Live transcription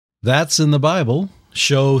That's in the Bible,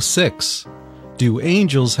 Show 6. Do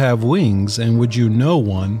angels have wings, and would you know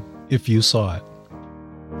one if you saw it?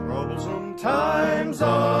 Troublesome times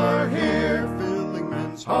are here, filling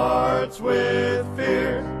men's hearts with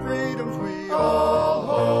fear. Freedoms we all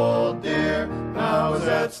hold dear, now is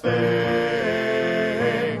at stake.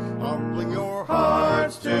 Humbling your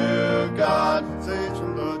hearts to God, save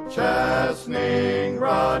from the chastening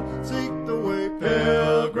rod. Seek the way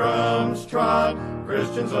pilgrims trod,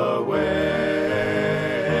 Christians away.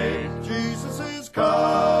 Jesus is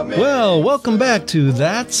coming. Well, welcome back to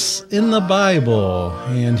That's in the Bible.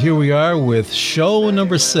 And here we are with show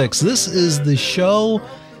number 6. This is the show,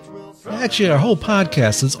 actually our whole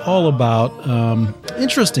podcast is all about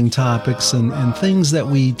interesting topics and things that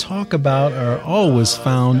we talk about are always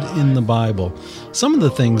found in the Bible. Some of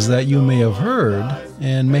the things that you may have heard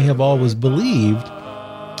and may have always believed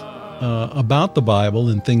about the Bible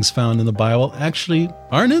and things found in the Bible actually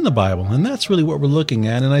aren't in the Bible. And that's really what we're looking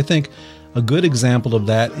at. And I think a good example of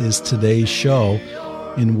that is today's show,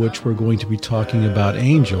 in which we're going to be talking about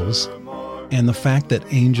angels and the fact that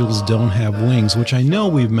angels don't have wings, which I know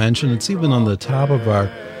we've mentioned. It's even on the top of our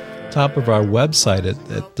website at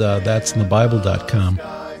that'sinthebible.com.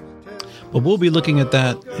 But we'll be looking at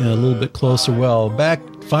that a little bit closer. Well,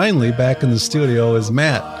 finally back in the studio is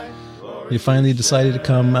Matt. You finally decided to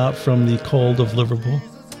come out from the cold of Liverpool?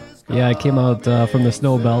 Yeah, I came out from the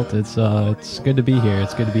snow belt. It's good to be here.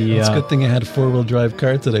 It's good to be. It's a good thing I had a 4-wheel drive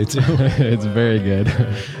car today too. It's very good.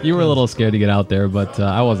 You were a little scared to get out there, but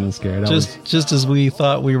I wasn't scared. Just as we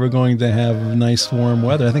thought we were going to have nice warm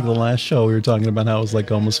weather. I think the last show we were talking about how it was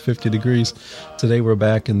like almost 50 degrees. Today we're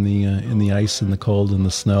back in the ice and the cold and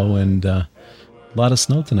the snow, and a lot of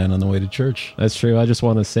snow tonight on the way to church. That's true. I just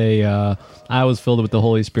want to say I was filled with the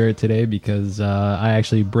Holy Spirit today because I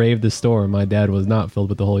actually braved the storm. My dad was not filled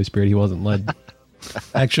with the Holy Spirit. He wasn't led.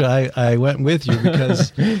 Actually, I went with you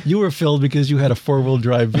because you were filled because you had a 4-wheel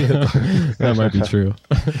drive vehicle. That might be true.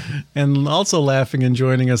 And also laughing and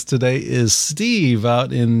joining us today is Steve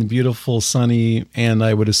out in beautiful, sunny, and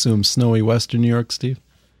I would assume snowy Western New York. Steve?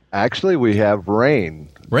 Actually, we have rain.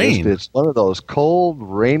 Rain? It's one of those cold,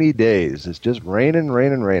 rainy days. It's just raining.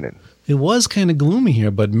 It was kind of gloomy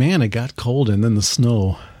here, but man, it got cold, and then the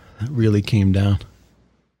snow really came down.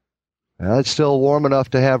 Well, it's still warm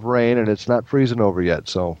enough to have rain, and it's not freezing over yet.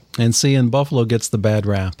 So, and seeing Buffalo gets the bad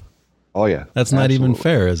rap. Oh yeah, that's not even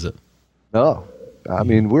fair, is it? No, I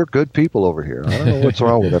mean we're good people over here. I don't know what's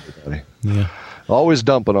wrong with everybody. Yeah, always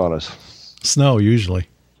dumping on us. Snow usually.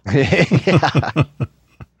 Yeah.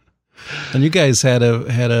 And you guys had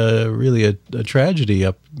a really tragedy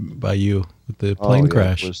up by you with the plane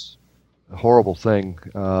crash. It was a horrible thing.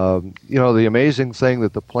 The amazing thing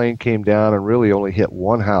that the plane came down and really only hit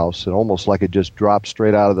one house, and almost like it just dropped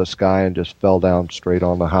straight out of the sky and just fell down straight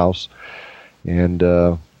on the house. And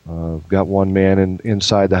got one man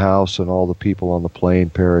inside the house, and all the people on the plane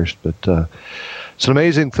perished. But it's an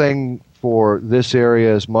amazing thing for this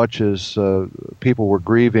area. As much as people were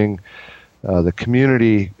grieving, the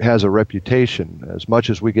community has a reputation. As much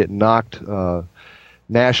as we get knocked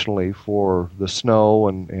nationally for the snow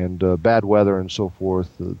and bad weather and so forth,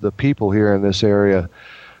 the people here in this area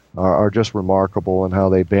are just remarkable in how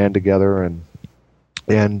they band together and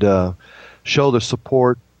show the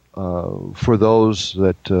support for those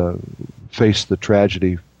that face the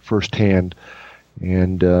tragedy firsthand.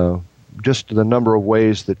 And just the number of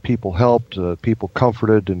ways that people helped, people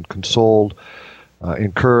comforted and consoled,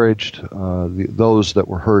 encouraged those that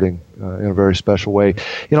were hurting in a very special way.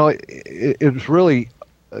 It was really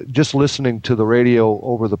just listening to the radio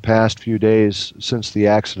over the past few days since the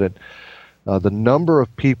accident, the number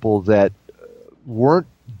of people that weren't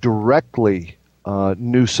directly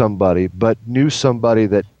knew somebody, but knew somebody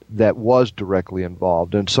that was directly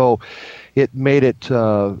involved. And so it made it,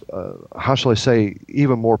 how shall I say,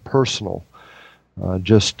 even more personal.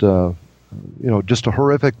 Just a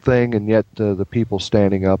horrific thing, and yet the people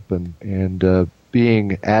standing up and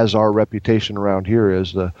being, as our reputation around here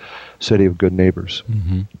is, the city of good neighbors.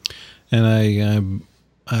 Mm-hmm. And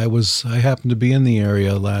I happened to be in the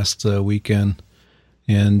area last weekend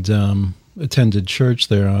and attended church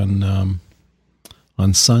there on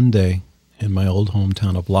Sunday in my old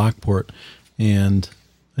hometown of Lockport. And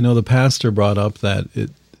I know the pastor brought up that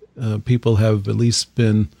people have at least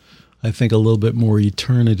been, I think, a little bit more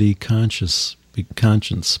eternity conscious because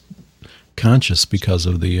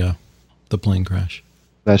of the plane crash.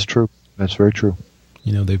 That's true. That's very true.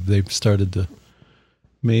 They've started to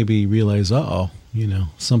maybe realize,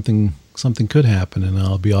 something could happen, and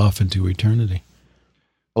I'll be off into eternity.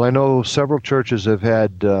 Well, I know several churches have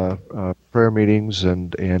had prayer meetings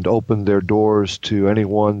and opened their doors to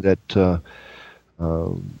anyone that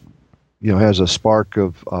has a spark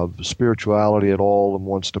of spirituality at all and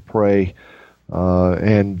wants to pray,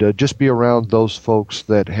 and just be around those folks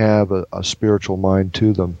that have a spiritual mind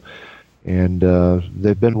to them, and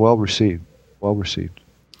they've been well received. Well received.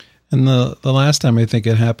 And the last time I think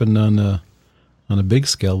it happened on a big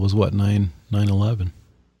scale was what, 9/11.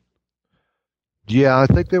 Yeah, I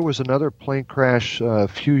think there was another plane crash a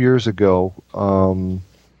few years ago. Right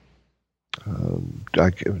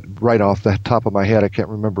off the top of my head, I can't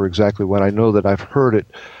remember exactly when. I know that I've heard it,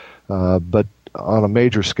 but on a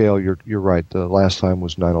major scale, you're right. The last time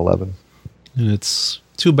was 9/11. And it's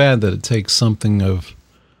too bad that it takes something of,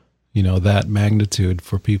 that magnitude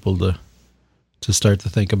for people to start to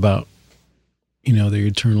think about, their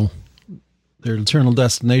eternal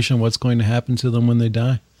destination, what's going to happen to them when they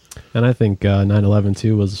die. And I think 9/11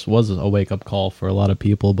 too was a wake up call for a lot of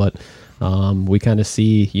people. But we kind of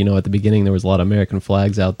see, at the beginning there was a lot of American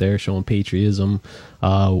flags out there showing patriotism,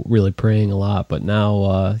 really praying a lot. But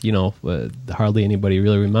now, hardly anybody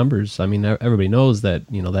really remembers. I mean, everybody knows that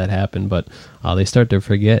that happened, but they start to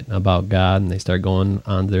forget about God, and they start going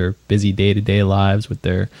on their busy day-to-day lives with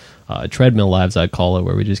their treadmill lives, I'd call it,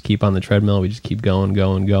 where we just keep on the treadmill, we just keep going.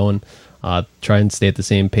 Try and stay at the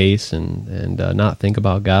same pace and not think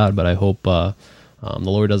about God. But I hope the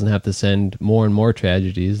Lord doesn't have to send more and more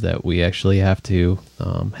tragedies, that we actually have to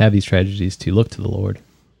have these tragedies to look to the Lord.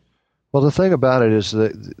 Well, the thing about it is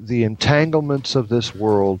that the entanglements of this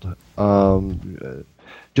world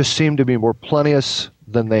just seem to be more plenteous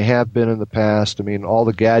than they have been in the past. I mean, all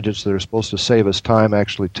the gadgets that are supposed to save us time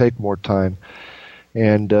actually take more time,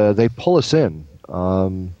 and they pull us in.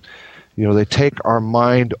 They take our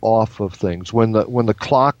mind off of things. When the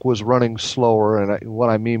clock was running slower, and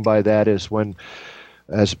what I mean by that is when,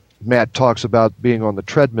 as Matt talks about being on the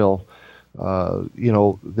treadmill,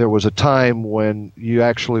 there was a time when you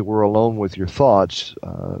actually were alone with your thoughts.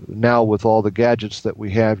 Now, with all the gadgets that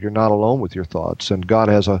we have, you're not alone with your thoughts. And God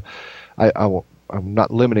has I'm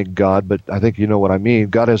not limiting God, but I think you know what I mean.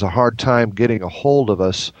 God has a hard time getting a hold of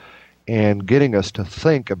us and getting us to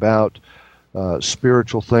think about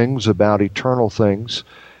spiritual things, about eternal things.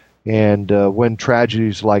 And when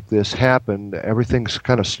tragedies like this happen, everything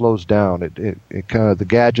kind of slows down. It kind of, the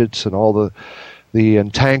gadgets and all the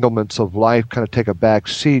entanglements of life kind of take a back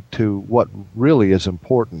seat to what really is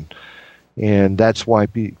important. And that's why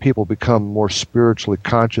people become more spiritually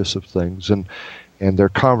conscious of things, and their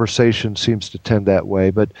conversation seems to tend that way.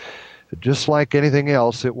 But just like anything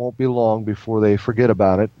else, it won't be long before they forget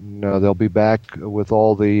about it. And, they'll be back with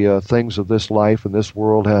all the things of this life and this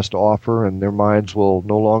world has to offer, and their minds will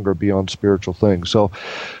no longer be on spiritual things. So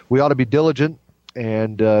we ought to be diligent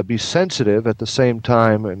and be sensitive at the same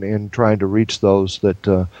time in trying to reach those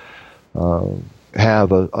that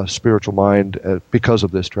have a spiritual mind because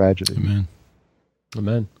of this tragedy.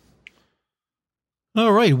 Amen.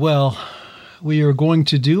 All right, well, we are going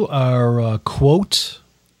to do our quote.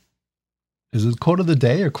 Is it quote of the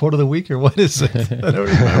day or quote of the week, or what is it? I don't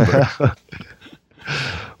remember.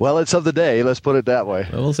 Well, it's of the day. Let's put it that way.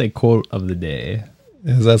 We'll say quote of the day.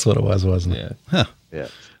 That's what it was, wasn't it? Yeah. Huh. Yeah.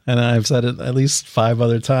 And I've said it at least 5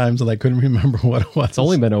 other times, and I couldn't remember what it was. It's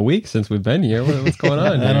only been a week since we've been here. What's going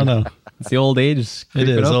on? I don't know. It's the old age. It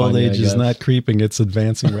is. Old age is not creeping. It's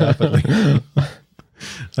advancing rapidly.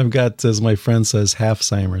 I've got, as my friend says,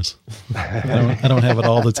 half-simers. I don't have it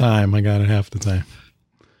all the time. I got it half the time.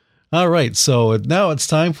 All right, so now it's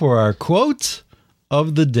time for our quote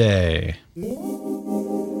of the day.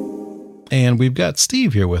 And we've got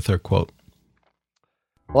Steve here with our quote.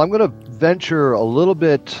 Well, I'm going to venture a little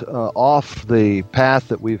bit off the path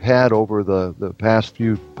that we've had over the past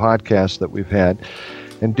few podcasts that we've had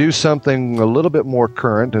and do something a little bit more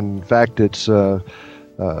current. In fact, it's in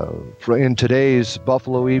today's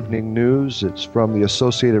Buffalo Evening News. It's from the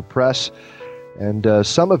Associated Press. And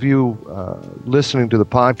some of you listening to the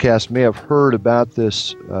podcast may have heard about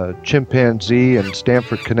this chimpanzee in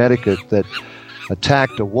Stamford, Connecticut that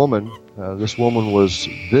attacked a woman. This woman was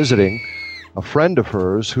visiting a friend of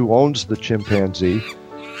hers who owns the chimpanzee.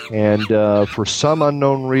 And for some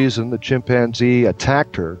unknown reason, the chimpanzee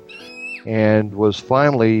attacked her and was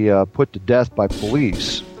finally put to death by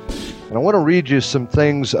police. And I want to read you some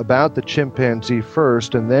things about the chimpanzee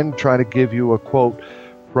first, and then try to give you a quote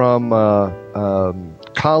from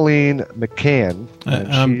Colleen McCann.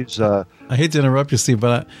 She's I hate to interrupt you, Steve,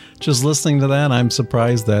 but just listening to that, I'm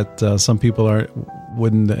surprised that some people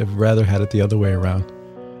wouldn't have rather had it the other way around.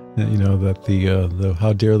 That the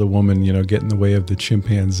how dare the woman get in the way of the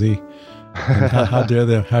chimpanzee. And how dare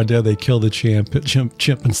they kill the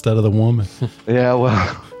chimp instead of the woman? Yeah,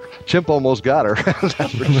 well, chimp almost got her.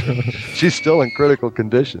 That's for sure. She's still in critical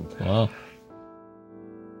condition. Wow.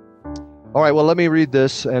 All right, well, let me read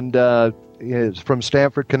this, and it's from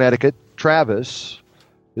Stamford, Connecticut. Travis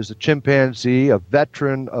is a chimpanzee, a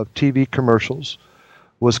veteran of TV commercials,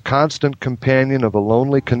 was constant companion of a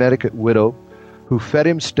lonely Connecticut widow who fed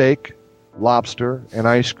him steak, lobster, and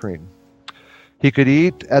ice cream. He could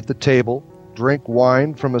eat at the table, drink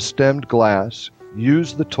wine from a stemmed glass,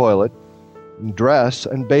 use the toilet, dress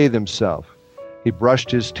and bathe himself. He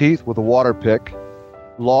brushed his teeth with a water pick,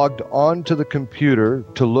 logged onto the computer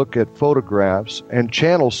to look at photographs, and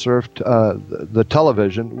channel surfed the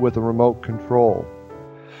television with a remote control.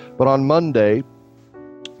 But on Monday,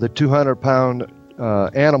 the 200-pound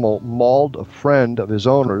animal mauled a friend of his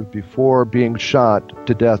owner's before being shot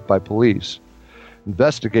to death by police.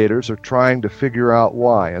 Investigators are trying to figure out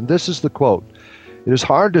why. And this is the quote. "It is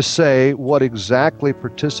hard to say what exactly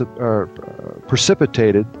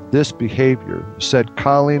precipitated this behavior," said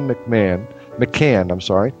Colleen McCann,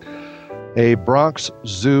 a Bronx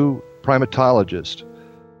Zoo primatologist.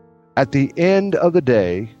 "At the end of the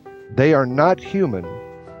day, they are not human,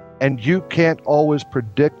 and you can't always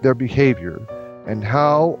predict their behavior and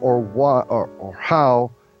how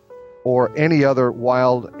or any other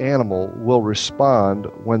wild animal will respond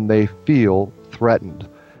when they feel threatened."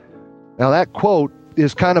 Now that quote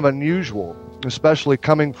is kind of unusual, especially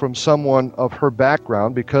coming from someone of her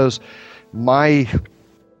background, because my,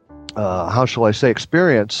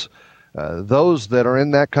 experience, those that are in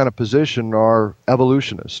that kind of position are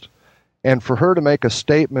evolutionists. And for her to make a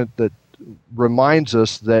statement that reminds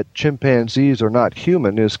us that chimpanzees are not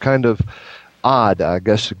human is kind of odd, I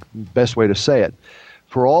guess the best way to say it.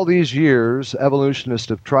 For all these years, evolutionists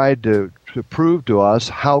have tried to prove to us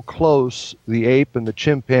how close the ape and the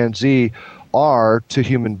chimpanzee are to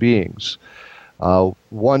human beings.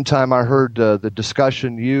 One time I heard the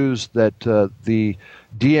discussion used that the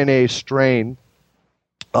DNA strain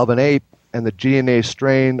of an ape and the DNA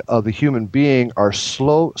strain of the human being are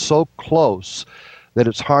so close that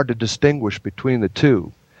it's hard to distinguish between the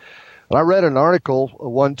two. And I read an article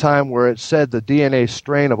one time where it said the DNA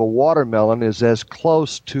strain of a watermelon is as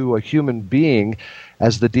close to a human being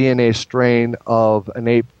as the DNA strain of an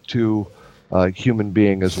ape to a human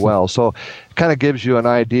being as well. So it kind of gives you an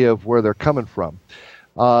idea of where they're coming from.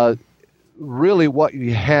 Really what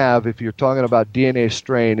you have, if you're talking about DNA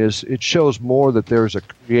strain, is it shows more that there's a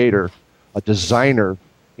creator, a designer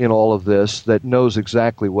in all of this that knows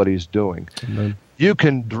exactly what he's doing. Amen. You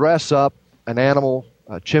can dress up an animal,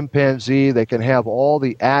 a chimpanzee, they can have all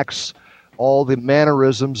the acts, all the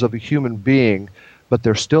mannerisms of a human being, but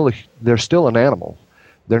they're still an animal.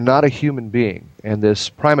 They're not a human being. And this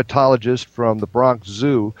primatologist from the Bronx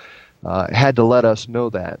Zoo had to let us know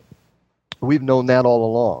that. We've known that all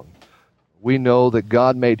along. We know that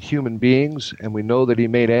God made human beings, and we know that he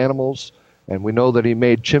made animals, and we know that he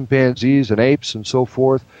made chimpanzees and apes and so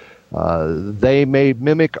forth. They may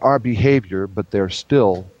mimic our behavior, but they're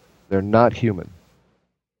not human.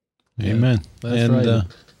 Amen. That's and right.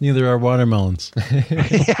 Neither are watermelons.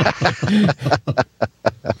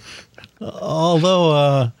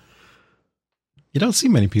 Although you don't see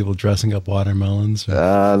many people dressing up watermelons or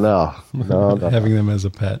No. having them as a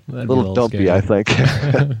pet. That'd A be little dumpy, scary. I think.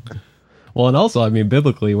 Well, and also, I mean,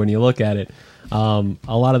 biblically, when you look at it, a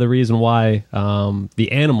lot of the reason why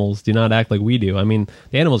the animals do not act like we do. I mean,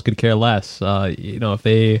 the animals could care less.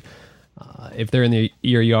 If they're in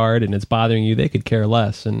your yard and it's bothering you, they could care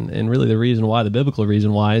less. And really, the biblical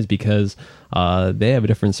reason why, is because they have a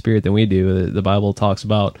different spirit than we do. The Bible talks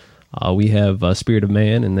about we have a spirit of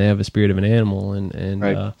man, and they have a spirit of an animal. And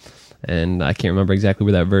Right. and I can't remember exactly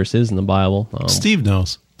where that verse is in the Bible. Steve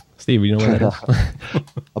knows. Steve, you know where that is?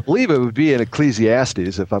 I believe it would be in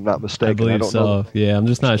Ecclesiastes, if I'm not mistaken. I believe don't so. know. Yeah, I'm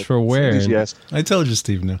just not sure where. And Ecclesiastes. I told you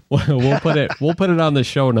Steve knew. we'll put it on the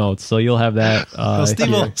show notes, so you'll have that. Well,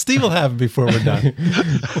 Steve will have it before we're done.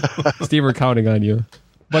 Steve, we're counting on you.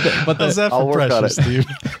 But How's that I'll for work on pressure, it. Steve?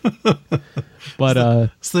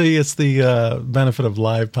 but It's the benefit of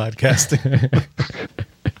live podcasting.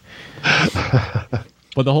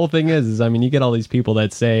 but the whole thing is I mean, you get all these people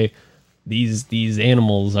that say these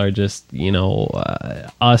animals are just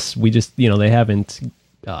us. We just they haven't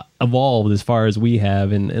evolved as far as we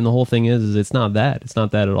have, and the whole thing is it's not that. It's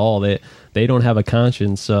not that at all. They don't have a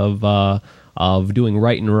conscience of doing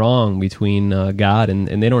right and wrong between God,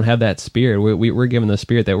 and they don't have that spirit. We're given the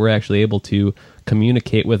spirit that we're actually able to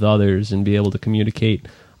communicate with others and be able to communicate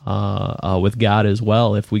with God as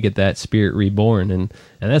well if we get that spirit reborn. And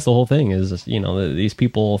that's the whole thing is, these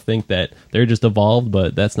people think that they're just evolved,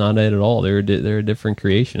 but that's not it at all. They're a different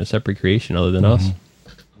creation, a separate creation other than us.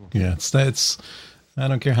 Yeah, it's I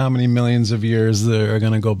don't care how many millions of years that are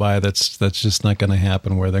going to go by. That's just not going to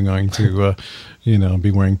happen. Where they're going to,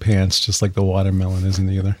 be wearing pants just like the watermelon isn't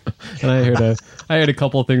either. And I heard a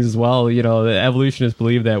couple of things as well. The evolutionists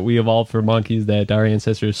believe that we evolved from monkeys, that our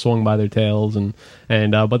ancestors swung by their tails, and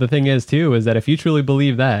but the thing is too is that if you truly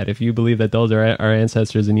believe that, if you believe that those are our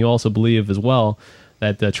ancestors, and you also believe as well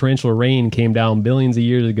that the torrential rain came down billions of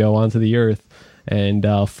years ago onto the earth, and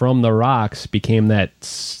from the rocks became that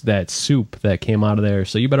soup that came out of there.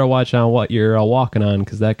 So you better watch on what you're walking on,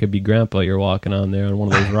 because that could be Grandpa you're walking on there on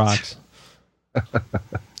one of those rocks.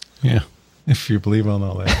 Yeah, if you believe on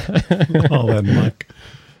all that, all that muck.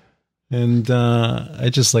 And I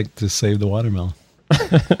just like to save the watermelon.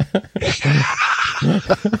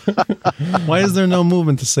 Why is there no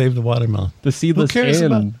movement to save the watermelon? The seedless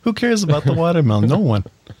Who cares about the watermelon? No one.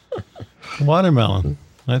 Watermelon.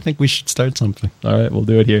 I think we should start something. All right, we'll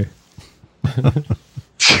do it here. All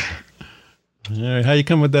right, how you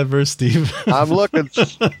come with that verse, Steve? I'm looking.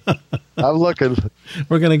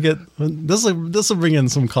 We're gonna get this. Will bring in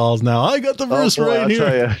some calls now. I got the verse right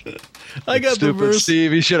here. I got the verse.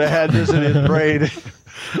 Steve, he should have had this in his brain.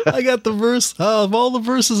 I got the verse. Of all the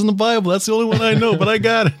verses in the Bible, that's the only one I know, but I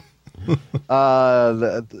got it.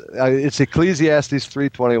 It's Ecclesiastes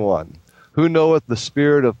 3:21. Who knoweth the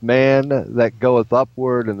spirit of man that goeth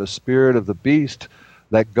upward, and the spirit of the beast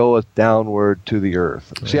that goeth downward to the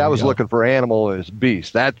earth? See, I was looking for animal as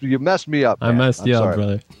beast. That you messed me up, man. I messed you up,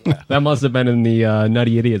 brother. That must have been in the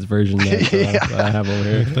Nutty Idiots version that I have over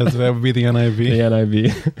here. That would be the NIV. The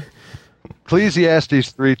NIV.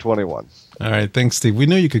 Ecclesiastes 3:21. All right, thanks, Steve. We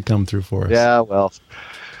knew you could come through for us. Yeah, well,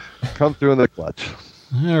 come through in the clutch.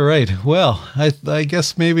 All right. Well, I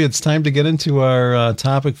guess maybe it's time to get into our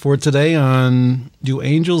topic for today on do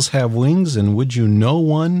angels have wings, and would you know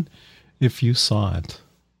one if you saw it?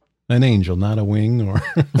 An angel, not a wing or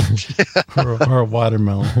or a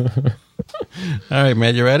watermelon. All right,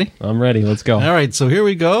 Matt, you ready? I'm ready. Let's go. All right, so here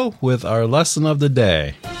we go with our lesson of the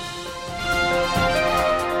day.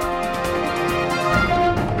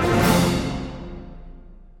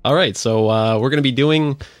 All right, so we're going to be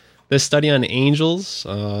doing this study on angels,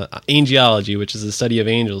 angelology, which is the study of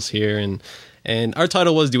angels here, and our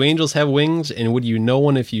title was "Do Angels Have Wings? And Would You Know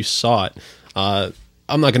One If You Saw It?"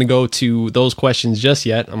 I'm not going to go to those questions just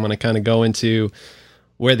yet. I'm going to kind of go into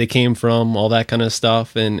where they came from, all that kind of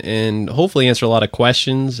stuff, and hopefully answer a lot of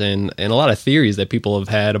questions and a lot of theories that people have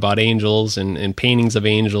had about angels and paintings of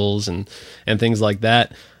angels and things like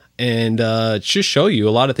that. And just show you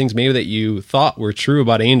a lot of things maybe that you thought were true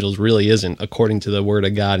about angels really isn't, according to the Word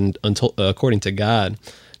of God and according to God.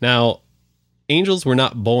 Now, angels were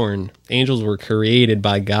not born. Angels were created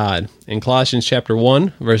by God. In Colossians chapter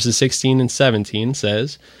 1, verses 16 and 17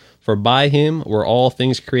 says, "For by him were all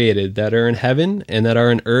things created that are in heaven and that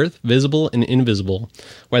are in earth, visible and invisible,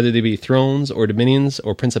 whether they be thrones or dominions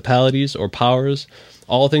or principalities or powers.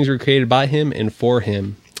 All things were created by him and for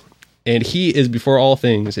him. And he is before all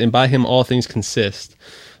things, and by him all things consist."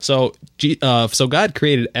 So God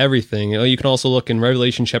created everything. You can also look in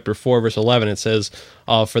Revelation chapter 4, verse 11. It says,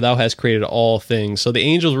 "For thou hast created all things." So the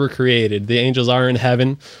angels were created. The angels are in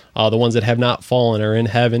heaven. The ones that have not fallen are in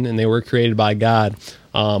heaven, and they were created by God.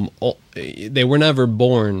 They were never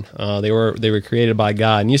born. They were created by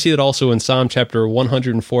God. And you see that also in Psalm chapter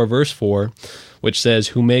 104, verse 4, which says,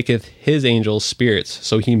 "Who maketh his angels spirits."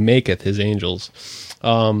 So he maketh his angels.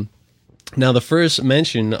 Now, the first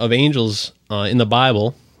mention of angels in the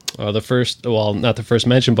Bible, not the first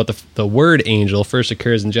mention, but the word angel first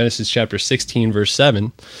occurs in Genesis chapter 16, verse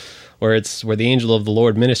 7, where the angel of the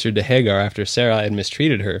Lord ministered to Hagar after Sarah had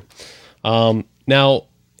mistreated her. Now,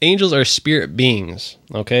 angels are spirit beings,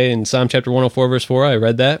 okay? In Psalm chapter 104, verse 4, I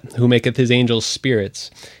read that. "Who maketh his angels spirits?"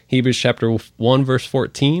 Hebrews chapter 1, verse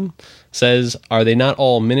 14 says, "Are they not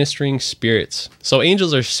all ministering spirits?" So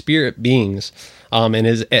angels are spirit beings. And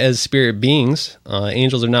as spirit beings,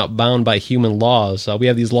 angels are not bound by human laws. We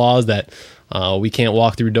have these laws that we can't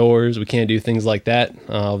walk through doors, we can't do things like that,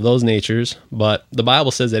 of those natures. But the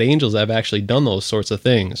Bible says that angels have actually done those sorts of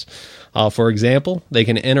things. For example, they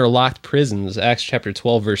can enter locked prisons, Acts chapter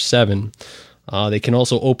 12, verse 7. They can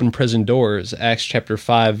also open prison doors, Acts chapter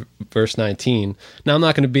 5, verse 19. Now, I'm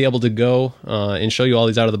not going to be able to go and show you all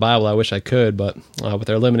these out of the Bible. I wish I could, but with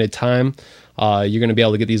our limited time, you're going to be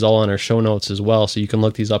able to get these all on our show notes as well, so you can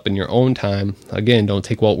look these up in your own time. Again, don't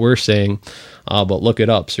take what we're saying, but look it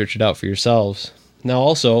up, search it out for yourselves. Now,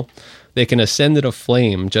 also, They can ascend in a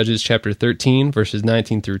flame, Judges chapter 13, verses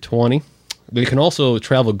 19 through 20. They can also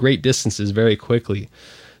travel great distances very quickly,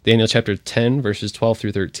 Daniel chapter 10, verses 12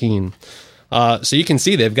 through 13. So you can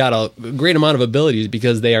see they've got a great amount of abilities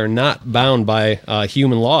because they are not bound by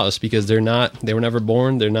human laws, because they were never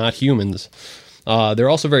born, they're not humans. They're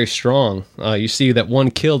also very strong. You see that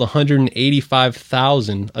one killed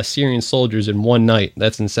 185,000 Assyrian soldiers in one night.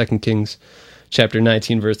 That's in 2 Kings chapter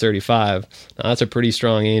 19, verse 35. Now, that's a pretty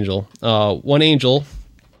strong angel. One angel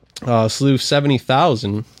slew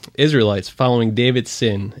 70,000 Israelites following David's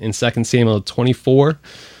sin in 2 Samuel 24,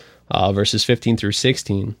 verses 15 through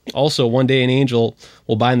 16. Also, one day an angel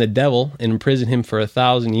will bind the devil and imprison him for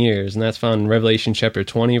 1,000 years, and that's found in Revelation chapter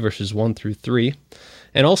 20, verses 1 through 3.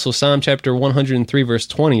 And also Psalm chapter 103, verse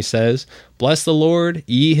 20 says, "Bless the Lord,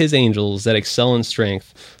 ye his angels that excel in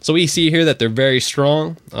strength." So we see here that they're very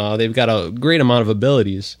strong. They've got a great amount of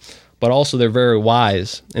abilities, but also they're very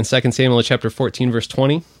wise. In 2 Samuel chapter 14, verse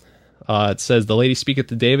 20, it says, "The lady speaketh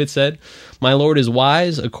to David, said, My Lord is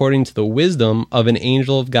wise according to the wisdom of an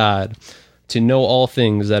angel of God, to know all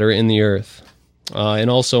things that are in the earth." And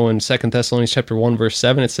also in 2 Thessalonians chapter 1, verse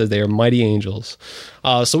 7, it says they are mighty angels.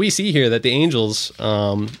 So we see here that the angels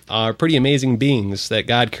are pretty amazing beings that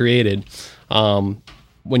God created.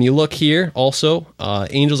 When you look here, also,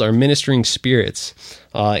 angels are ministering spirits.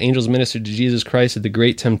 Angels ministered to Jesus Christ at the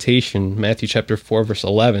Great Temptation, Matthew chapter 4, verse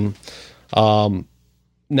 11.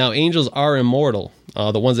 Now, angels are immortal,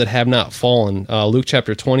 the ones that have not fallen. Luke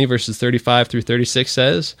chapter 20, verses 35 through 36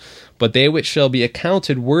 says, "But they which shall be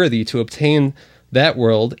accounted worthy to obtain that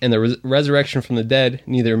world and the resurrection from the dead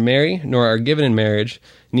neither marry nor are given in marriage,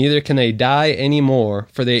 neither can they die any more,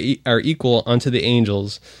 for they are equal unto the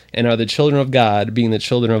angels, and are the children of God, being the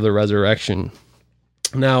children of the resurrection."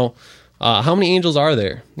 Now, how many angels are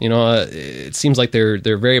there? It seems like they're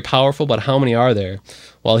very powerful, but how many are there?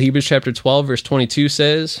 Well, Hebrews chapter 12, verse 22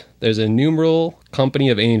 says, "There's an innumerable company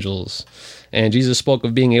of angels." And Jesus spoke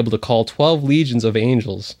of being able to call 12 legions of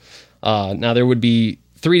angels. Now, there would be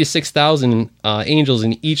 3,000 to 6,000 angels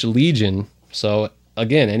in each legion. So,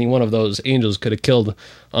 again, any one of those angels could have killed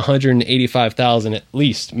 185,000 at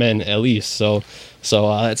least, men at least. So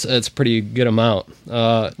that's a pretty good amount.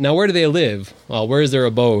 Now, where do they live? Where is their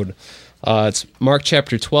abode? It's Mark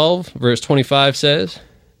chapter 12, verse 25 says,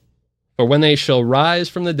 "For when they shall rise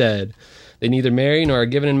from the dead, they neither marry nor are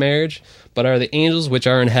given in marriage, but are the angels which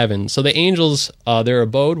are in heaven." So the angels, their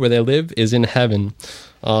abode, where they live, is in heaven.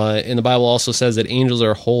 And the Bible also says that angels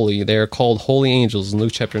are holy. They are called holy angels in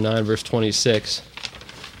Luke chapter 9, verse 26.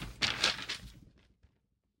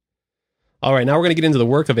 All right, now we're going to get into the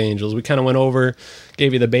work of angels. We kind of went over,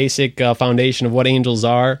 gave you the basic foundation of what angels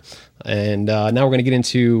are, and now we're going to get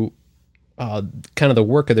into kind of the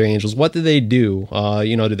work of their angels. What do they do?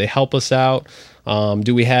 Do they help us out?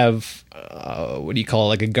 Do we have,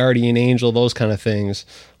 like a guardian angel, those kind of things?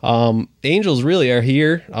 The angels really are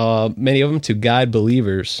here, many of them, to guide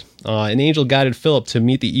believers. An angel guided Philip to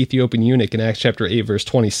meet the Ethiopian eunuch in Acts chapter 8, verse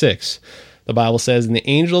 26. The Bible says, "And the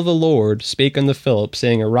angel of the Lord spake unto Philip,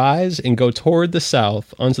 saying, Arise, and go toward the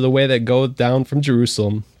south, unto the way that goeth down from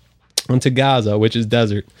Jerusalem unto Gaza, which is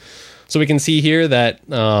desert." So we can see here that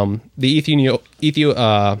that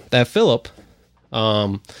Philip,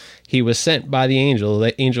 he was sent by the angel.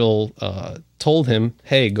 The angel told him,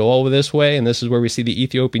 "Hey, go over this way," and this is where we see the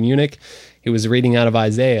Ethiopian eunuch. He was reading out of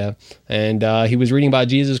Isaiah, and he was reading about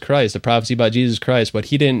Jesus Christ, the prophecy about Jesus Christ, but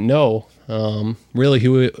he didn't know really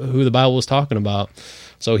who the Bible was talking about.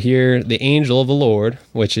 So here, the angel of the Lord,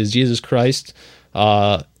 which is Jesus Christ,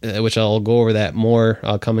 which I'll go over that more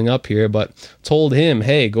coming up here, but told him,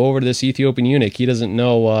 "Hey, go over to this Ethiopian eunuch. He doesn't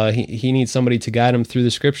know. He needs somebody to guide him through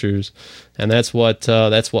the scriptures," and that's what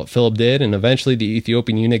Philip did. And eventually, the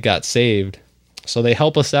Ethiopian eunuch got saved. So they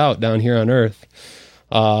help us out down here on earth.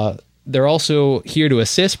 They're also here to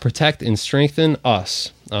assist, protect, and strengthen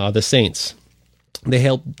us, the saints. They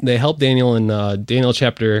help Daniel in Daniel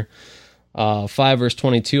chapter 5 verse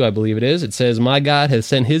 22, I believe it is. It says, "My God has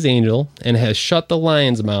sent his angel and has shut the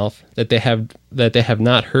lion's mouth, that they have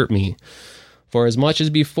not hurt me. For as much as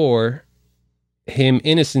before him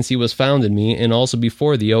innocency was found in me, and also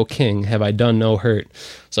before thee, O king, have I done no hurt."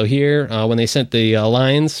 So here, when they sent the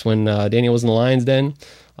lions, when Daniel was in the lion's den,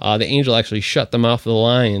 the angel actually shut the mouth of the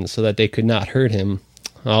lions so that they could not hurt him.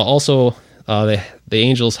 Also, the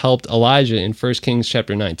angels helped Elijah in 1 Kings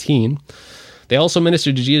chapter 19. They also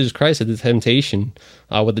ministered to Jesus Christ at the temptation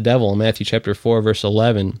with the devil in Matthew chapter 4, verse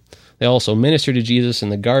 11. They also ministered to Jesus in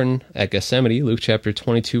the garden at Gethsemane, Luke chapter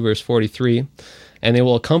 22, verse 43. and they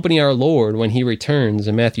will accompany our Lord when he returns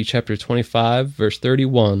in Matthew chapter 25, verse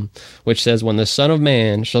 31, which says, when the Son of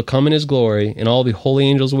Man shall come in his glory, and all the holy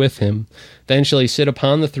angels with him, then shall he sit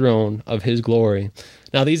upon the throne of his glory.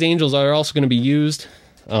 Now, these angels are also going to be used,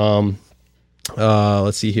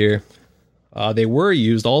 let's see here, they were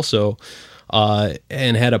used also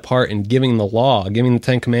and had a part in giving the law, giving the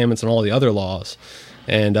Ten Commandments and all the other laws.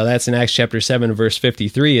 And that's in Acts chapter 7, verse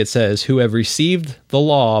 53. It says, who have received the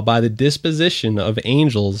law by the disposition of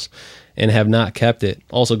angels and have not kept it.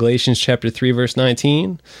 Also Galatians chapter 3, verse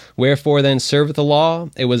 19. Wherefore then serveth the law?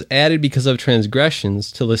 It was added because of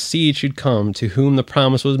transgressions, till the seed should come to whom the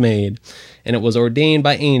promise was made, and it was ordained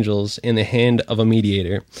by angels in the hand of a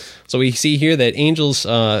mediator. So we see here that angels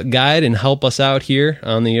guide and help us out here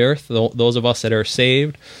on the earth, those of us that are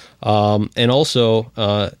saved. And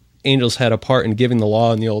also angels had a part in giving the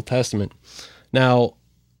law in the Old Testament. Now,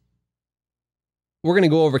 we're going to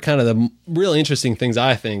go over kind of the really interesting things,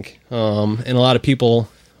 I think. And a lot of people,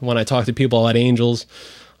 when I talk to people about angels,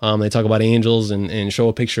 they talk about angels and show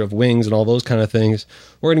a picture of wings and all those kind of things.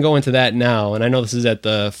 We're going to go into that now. And I know this is at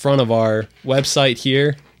the front of our website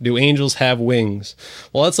here. Do angels have wings?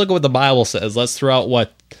 Well, let's look at what the Bible says. Let's throw out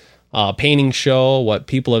what paintings show, what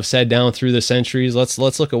people have said down through the centuries. Let's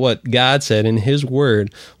look at what God said in his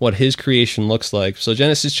word, what his creation looks like. So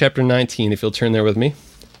Genesis chapter 19, if you'll turn there with me.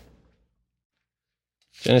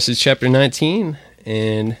 Genesis chapter 19,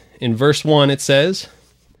 and in verse 1 it says,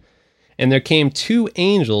 and there came two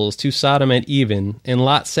angels to Sodom at even, and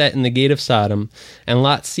Lot sat in the gate of Sodom, and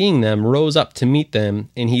Lot seeing them rose up to meet them,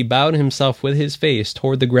 and he bowed himself with his face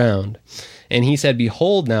toward the ground. And he said,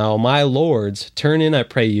 behold now, my lords, turn in, I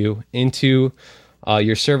pray you, into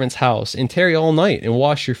your servant's house, and tarry all night, and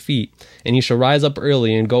wash your feet, and ye shall rise up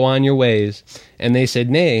early, and go on your ways. And they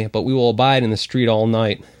said, nay, but we will abide in the street all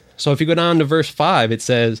night. So if you go down to verse 5, it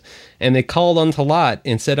says, and they called unto Lot,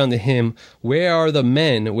 and said unto him, where are the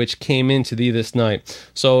men which came into thee this night?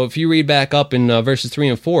 So if you read back up in verses 3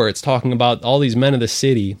 and 4, it's talking about all these men of the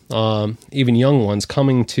city, even young ones,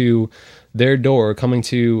 coming to their door,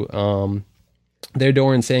 their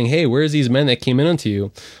door and saying, hey, where's these men that came in unto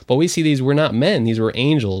you? But we see these were not men, these were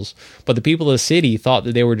angels. But the people of the city thought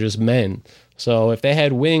that they were just men. So if they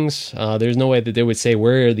had wings, there's no way that they would say,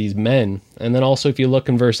 where are these men? And then also if you look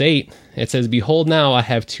in verse 8, it says, behold now, I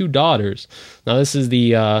have two daughters. Now this is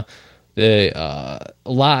the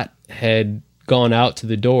Lot had gone out to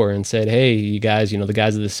the door and said, hey, you guys, the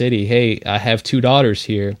guys of the city, hey, I have two daughters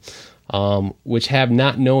here, which have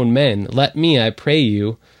not known men. Let me, I pray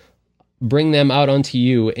you, bring them out unto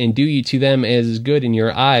you, and do ye to them as is good in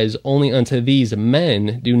your eyes. Only unto these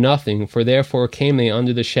men do nothing, for therefore came they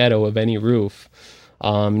under the shadow of any roof.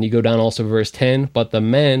 You go down also verse 10, but the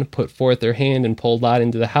men put forth their hand and pulled Lot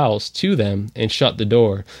into the house to them and shut the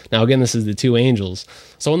door. Now again, this is the two angels.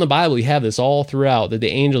 So in the Bible, you have this all throughout, that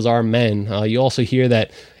the angels are men. You also hear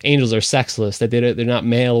that angels are sexless, that they're not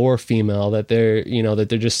male or female, that they're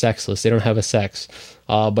just sexless. They don't have a sex.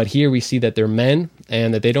 But here we see that they're men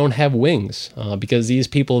and that they don't have wings, because these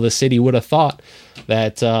people of the city would have thought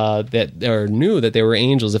that or knew that they were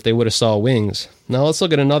angels if they would have saw wings. Now let's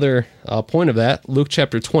look at another point of that. Luke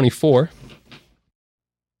chapter 24.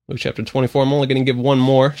 Luke chapter 24. I'm only going to give one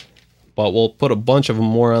more, but we'll put a bunch of them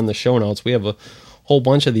more on the show notes. We have a whole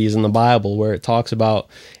bunch of these in the Bible where it talks about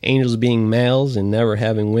angels being males and never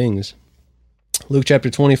having wings. Luke chapter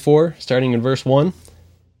 24, starting in verse 1.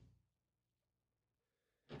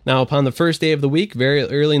 Now upon the first day of the week, very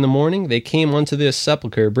early in the morning, they came unto this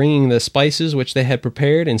sepulchre, bringing the spices which they had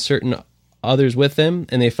prepared, and certain others with them,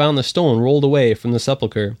 and they found the stone rolled away from the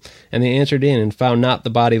sepulchre. And they entered in, and found not the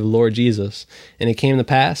body of the Lord Jesus. And it came to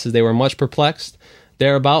pass, as they were much perplexed,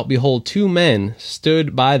 thereabout, behold, two men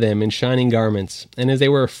stood by them in shining garments. And as they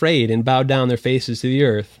were afraid, and bowed down their faces to the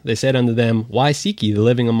earth, they said unto them, why seek ye the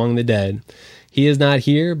living among the dead? He is not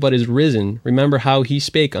here, but is risen. Remember how he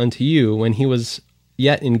spake unto you when he was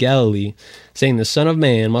yet in Galilee, saying, the Son of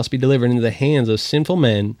Man must be delivered into the hands of sinful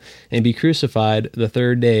men, and be crucified the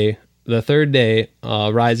third day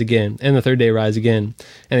rise again. And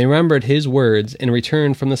they remembered his words, and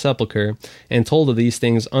returned from the sepulchre, and told of these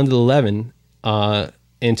things unto the 11,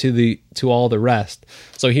 and to all the rest.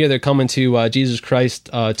 So here they're coming to Jesus Christ's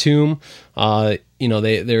tomb.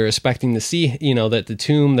 They're expecting to see, that the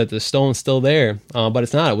tomb, that the stone's still there, but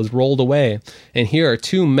it's not. It was rolled away. And here are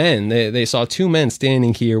two men. They saw two men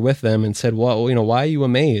standing here with them and said, well, why are you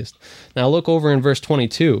amazed? Now look over in verse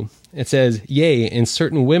 22. It says, yea, and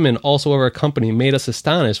certain women also of our company made us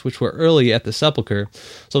astonished, which were early at the sepulchre.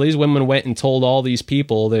 So these women went and told all these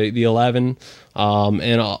people, the 11,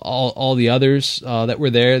 and all the others that were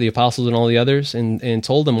there, the apostles and all the others, and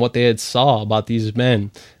told them what they had saw about these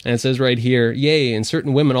men. And it says right here, yea, and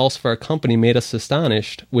certain women also of our company made us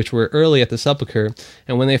astonished, which were early at the sepulchre.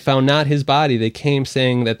 And when they found not his body, they came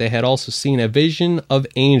saying that they had also seen a vision of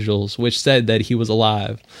angels, which said that he was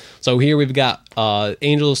alive. So here we've got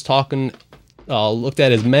angels talking, looked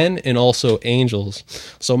at as men and also angels.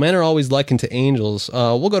 So men are always likened to angels.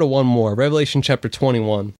 We'll go to one more, Revelation chapter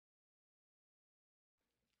 21.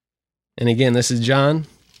 And again, this is John,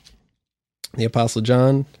 the Apostle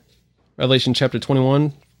John, Revelation chapter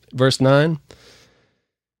 21, verse 9.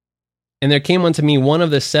 And there came unto me one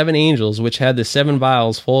of the 7 angels, which had the 7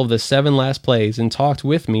 vials full of the 7 last plagues, and talked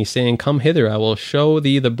with me, saying, Come hither, I will show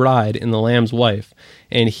thee the bride and the Lamb's wife.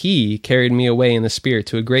 And he carried me away in the spirit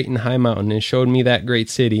to a great and high mountain, and showed me that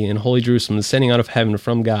great city, and holy Jerusalem, descending out of heaven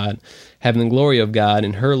from God, having the glory of God,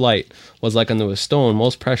 and her light was like unto a stone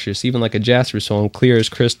most precious, even like a jasper stone, clear as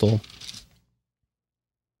crystal.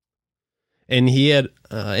 And he had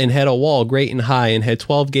a wall great and high, and had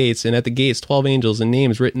 12 gates, and at the gates 12 angels, and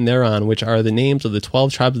names written thereon, which are the names of the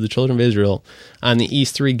 12 tribes of the children of Israel. On the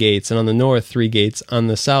east 3 gates, and on the north 3 gates, on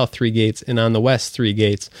the south 3 gates, and on the west 3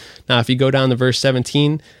 gates. Now if you go down to verse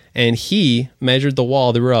 17, and he measured the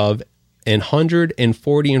wall thereof,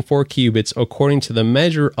 144 cubits, according to the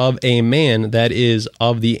measure of a man, that is,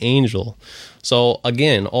 of the angel. So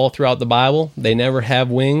again, all throughout the Bible, they never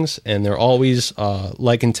have wings, and they're always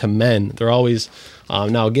likened to men. They're always,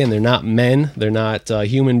 now again, they're not men, they're not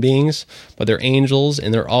human beings, but they're angels,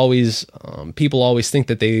 and they're always, people always think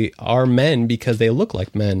that they are men because they look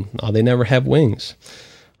like men. They never have wings.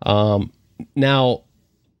 Now,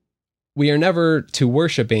 we are never to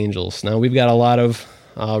worship angels. Now, we've got a lot of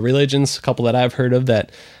religions, a couple that I've heard of,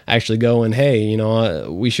 that actually go and, hey,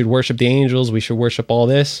 we should worship the angels, we should worship all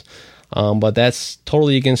this. But that's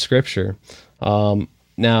totally against Scripture.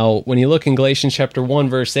 Now, when you look in Galatians chapter 1,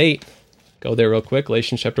 verse 8, go there real quick,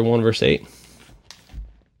 Galatians chapter 1, verse 8.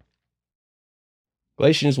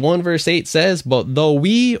 Galatians 1, verse 8 says, But though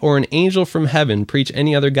we or an angel from heaven preach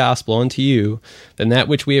any other gospel unto you than that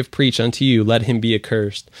which we have preached unto you, let him be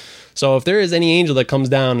accursed. So if there is any angel that comes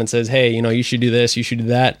down and says, hey, you should do this, you should do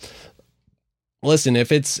that, listen,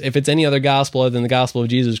 if it's any other gospel other than the gospel of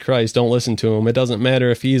Jesus Christ, don't listen to him. It doesn't matter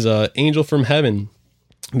if he's an angel from heaven,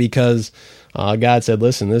 because God said,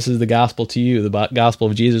 listen, this is the gospel to you, the gospel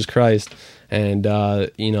of Jesus Christ. And,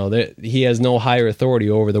 he has no higher authority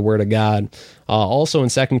over the word of God. Also in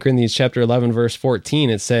 2 Corinthians chapter 11, verse 14,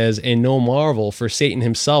 it says, And no marvel, for Satan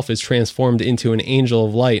himself is transformed into an angel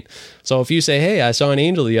of light. So if you say, hey, I saw an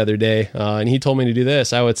angel the other day, and he told me to do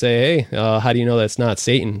this, I would say, hey, how do you know that's not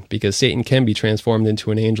Satan? Because Satan can be transformed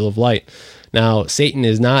into an angel of light. Now, Satan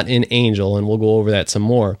is not an angel, and we'll go over that some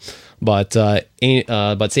more. But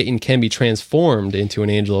Satan can be transformed into an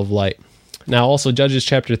angel of light. Now, also Judges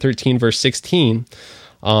chapter 13, verse 16.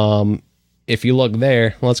 If you look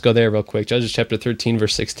there, let's go there real quick. Judges chapter 13,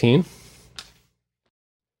 verse 16.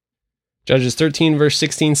 Judges 13, verse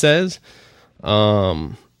 16 says,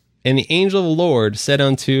 And the angel of the Lord said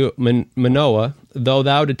unto Manoah, Though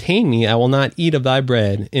thou detain me, I will not eat of thy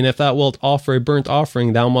bread. And if thou wilt offer a burnt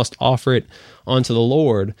offering, thou must offer it unto the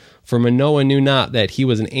Lord. For Manoah knew not that he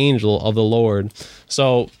was an angel of the Lord.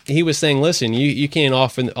 So he was saying, listen, you can't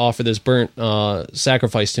offer this burnt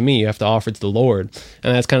sacrifice to me. You have to offer it to the Lord.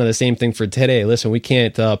 And that's kind of the same thing for today. Listen, we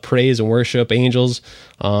can't praise and worship angels.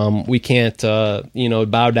 We can't,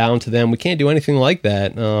 bow down to them. We can't do anything like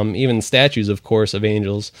that. Even statues, of course, of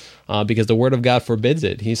angels, because the Word of God forbids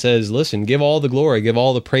it. He says, listen, give all the glory, give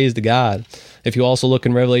all the praise to God. If you also look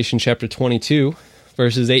in Revelation chapter 22,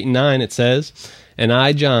 verses 8 and 9, it says, And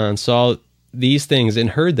I, John, saw these things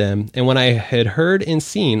and heard them, and when I had heard and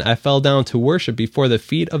seen, I fell down to worship before the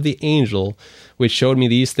feet of the angel which showed me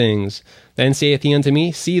these things. Then saith he unto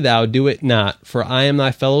me, See thou do it not, for I am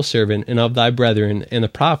thy fellow servant, and of thy brethren, and the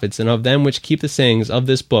prophets, and of them which keep the sayings of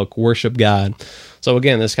this book, worship God. So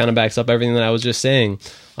again, this kind of backs up everything that I was just saying.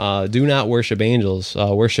 Do not worship angels.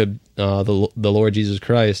 Worship the Lord Jesus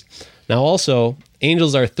Christ. Now also,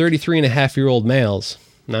 angels are 33-and-a-half-year-old males.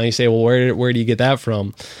 Now you say, well, where do you get that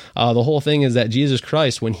from? The whole thing is that Jesus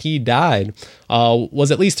Christ, when he died,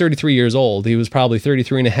 was at least 33 years old. He was probably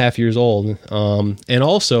 33 and a half years old. And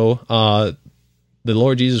also, the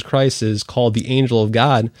Lord Jesus Christ is called the angel of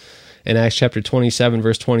God in Acts chapter 27,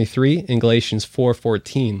 verse 23, and Galatians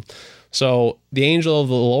 4:14. So the angel of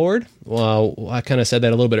the Lord, I kind of said that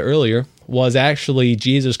a little bit earlier, was actually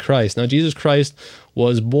Jesus Christ. Now, Jesus Christ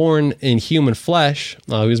was born in human flesh.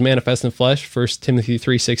 He was manifest in flesh, 1 Timothy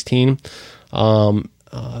 3:16,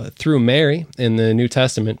 through Mary in the New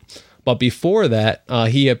Testament. But before that,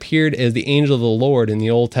 he appeared as the angel of the Lord in the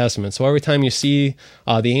Old Testament. So every time you see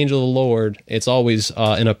the angel of the Lord, it's always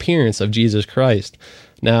an appearance of Jesus Christ.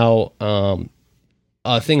 Now,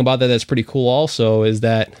 a thing about that that's pretty cool also is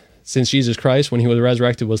that since Jesus Christ, when he was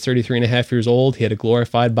resurrected, was 33 and a half years old, he had a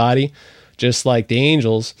glorified body, just like the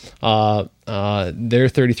angels. They're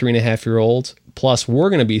 33 and a half year olds. Plus, we're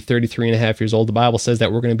going to be 33 and a half years old. The Bible says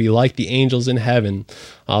that we're going to be like the angels in heaven.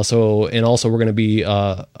 Also, we're going to be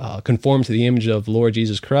conformed to the image of the Lord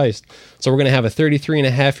Jesus Christ. So we're going to have a 33 and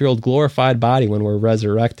a half year old glorified body when we're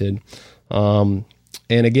resurrected.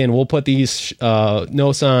 And again, we'll put these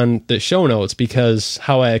notes on the show notes, because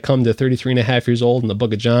how I come to 33 and a half years old in the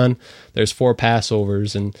book of John, there's 4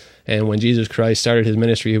 Passovers. And when Jesus Christ started his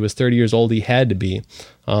ministry, he was 30 years old. He had to be.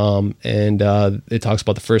 It talks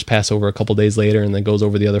about the first Passover a couple days later, and then goes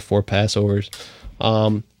over the other 4 Passovers.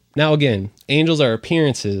 Now, again, angels are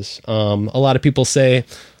appearances. A lot of people say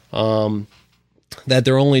that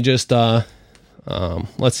they're only just,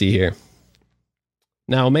 let's see here.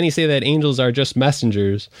 Now, many say that angels are just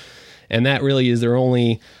messengers, and that really is their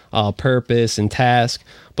only purpose and task.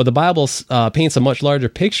 But the Bible paints a much larger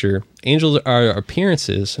picture. Angels are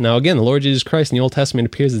appearances. Now, again, the Lord Jesus Christ in the Old Testament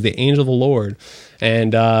appears as the angel of the Lord.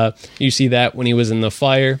 And you see that when he was in the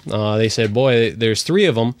fire. They said, boy, there's 3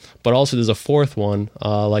 of them, but also there's a 4th one,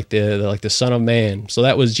 like the Son of Man. So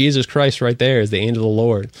that was Jesus Christ right there as the angel of the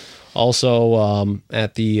Lord. Also,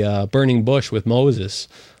 at the burning bush with Moses,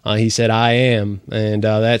 he said, I am. And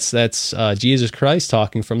that's Jesus Christ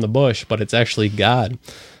talking from the bush, but it's actually God.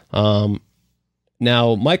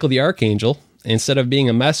 Now, Michael the archangel, instead of being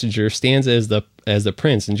a messenger, stands as the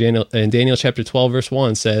prince. And Daniel chapter 12, verse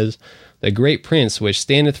 1 says, the great prince which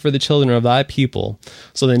standeth for the children of thy people.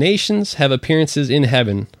 So the nations have appearances in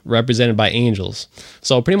heaven represented by angels.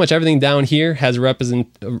 So pretty much everything down here has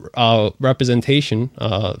representation,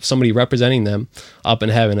 somebody representing them up in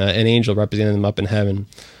heaven, an angel representing them up in heaven.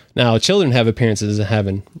 Now, children have appearances in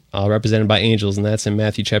heaven, represented by angels, and that's in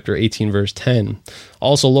Matthew chapter 18, verse 10.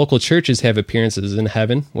 Also, local churches have appearances in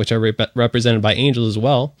heaven, which are represented by angels as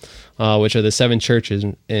well, which are the 7 churches,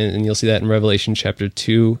 and you'll see that in Revelation chapter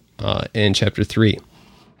 2 and chapter 3.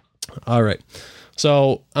 All right,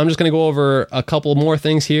 so I'm just going to go over a couple more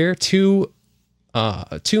things here. Two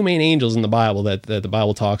main angels in the Bible that the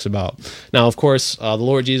Bible talks about. Now, of course, the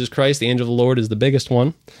Lord Jesus Christ, the angel of the Lord, is the biggest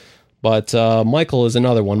one. But Michael is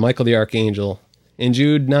another one, Michael the archangel. In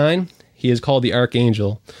Jude 9, he is called the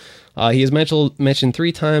archangel. He is mentioned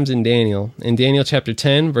 3 times in Daniel. In Daniel chapter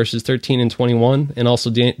 10, verses 13 and 21, and also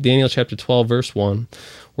Daniel chapter 12, verse 1,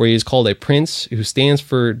 where he is called a prince who stands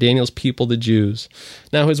for Daniel's people, the Jews.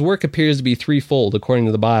 Now, his work appears to be threefold, according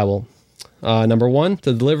to the Bible. Number 1,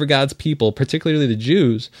 to deliver God's people, particularly the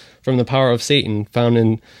Jews, from the power of Satan, found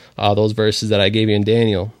in those verses that I gave you in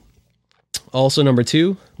Daniel. Also, number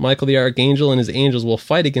 2, Michael the archangel and his angels will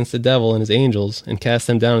fight against the devil and his angels and cast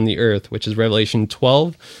them down on the earth, which is Revelation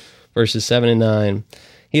 12, verses 7 and 9.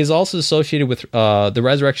 He is also associated with the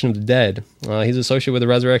resurrection of the dead. He's associated with the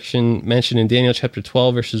resurrection mentioned in Daniel chapter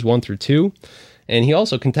 12, verses 1 through 2. And he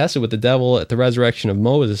also contested with the devil at the resurrection of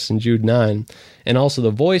Moses in Jude 9. And also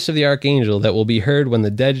the voice of the archangel that will be heard when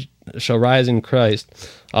the dead shall rise in Christ.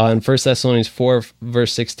 In 1 Thessalonians 4,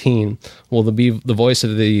 verse 16, will be the voice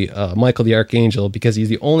of the Michael the archangel, because he's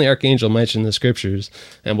the only archangel mentioned in the scriptures.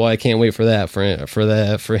 And boy, I can't wait for that,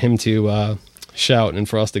 for him to shout and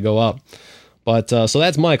for us to go up. But so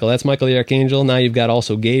that's Michael. That's Michael the archangel. Now you've got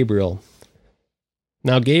also Gabriel.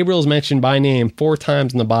 Now Gabriel is mentioned by name 4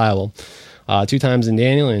 times in the Bible. 2 times in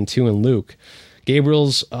Daniel and 2 in Luke.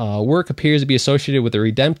 Gabriel's work appears to be associated with the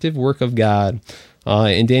redemptive work of God.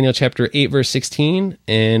 In Daniel chapter 8, verse 16,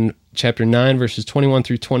 and chapter 9, verses 21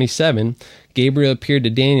 through 27, Gabriel appeared to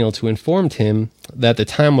Daniel to inform him that the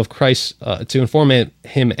time of Christ, to inform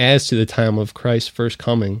him as to the time of Christ's first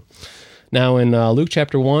coming. Now in Luke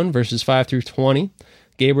chapter 1, verses 5 through 20,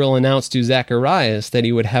 Gabriel announced to Zacharias that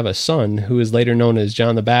he would have a son who is later known as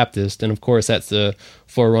John the Baptist, and of course that's the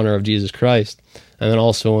forerunner of Jesus Christ. And then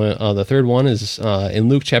also the third one is in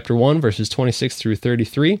Luke chapter 1, verses 26 through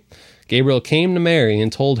 33. Gabriel came to Mary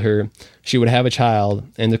and told her she would have a child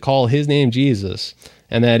and to call his name Jesus,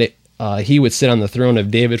 and that he would sit on the throne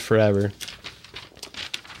of David forever.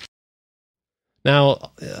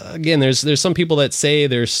 Now, again, there's some people that say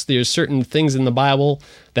there's certain things in the Bible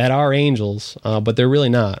that are angels, but they're really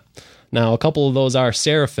not. Now, a couple of those are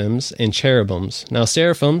seraphims and cherubims. Now,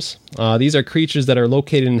 seraphims, these are creatures that are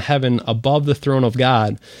located in heaven above the throne of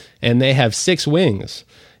God, and they have 6 wings.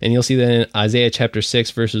 And you'll see that in Isaiah chapter 6,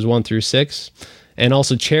 verses 1 through 6. And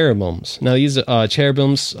also cherubims. Now, these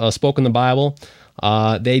cherubims spoke in the Bible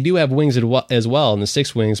They do have wings as well, in the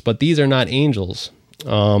 6 wings, but these are not angels.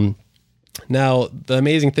 Now, the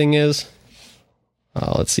amazing thing is,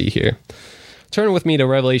 let's see here. Turn with me to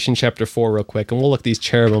Revelation chapter 4 real quick, and we'll look at these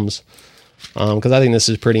cherubims, because I think this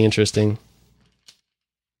is pretty interesting.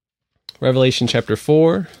 Revelation chapter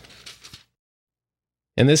 4,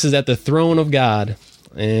 and this is at the throne of God.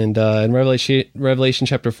 And in Revelation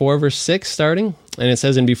chapter 4, verse 6, starting, and it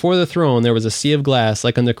says, "And before the throne there was a sea of glass,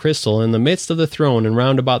 like unto crystal. In the midst of the throne and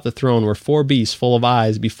round about the throne were 4 beasts full of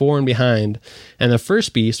eyes before and behind. And the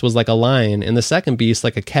first beast was like a lion, and the second beast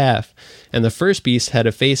like a calf. And the first beast had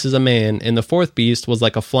a face as a man, and the fourth beast was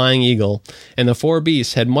like a flying eagle. And the 4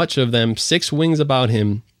 beasts had much of them 6 wings about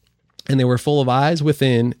him. And they were full of eyes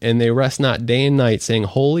within, and they rest not day and night, saying,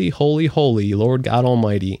 Holy, holy, holy, Lord God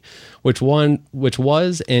Almighty, which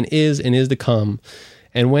was and is to come.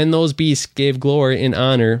 And when those beasts gave glory and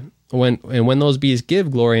honor, when those beasts give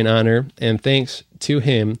glory and honor and thanks to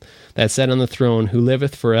him that sat on the throne, who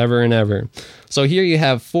liveth forever and ever." So here you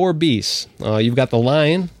have 4 beasts. You've got the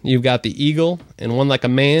lion, you've got the eagle, and one like a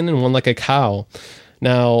man and one like a cow.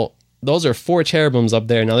 Now, those are 4 cherubims up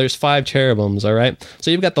there. Now, there's 5 cherubims, all right? So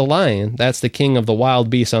you've got the lion. That's the king of the wild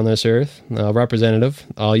beasts on this earth, representative.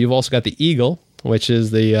 You've also got the eagle, which is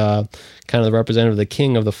the kind of the representative of the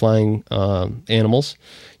king of the flying animals.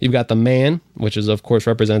 You've got the man, which is, of course,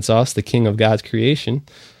 represents us, the king of God's creation.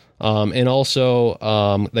 And also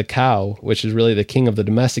the cow, which is really the king of the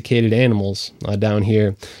domesticated animals down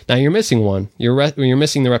here. Now, you're missing one. You're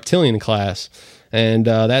missing the reptilian class. And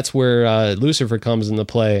that's where Lucifer comes into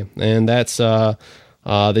play. And that's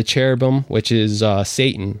the cherubim, which is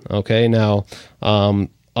Satan. Okay, now,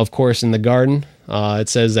 of course, in the garden, it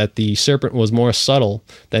says that the serpent was more subtle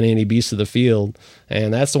than any beast of the field.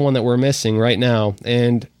 And that's the one that we're missing right now.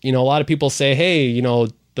 And, a lot of people say, hey,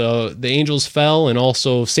 the angels fell, and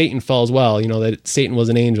also Satan fell as well, that Satan was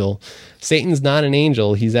an angel. Satan's not an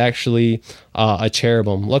angel. He's actually a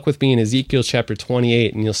cherubim. Look with me in Ezekiel chapter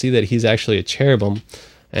 28, and you'll see that he's actually a cherubim,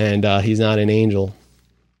 and he's not an angel.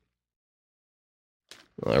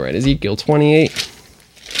 All right, Ezekiel 28.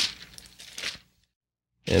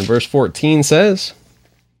 And verse 14 says,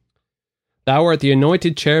 "Thou art the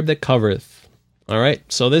anointed cherub that covereth." All right,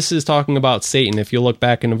 so this is talking about Satan. If you look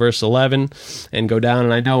back into verse 11 and go down,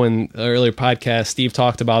 and I know in the earlier podcast, Steve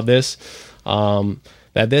talked about this,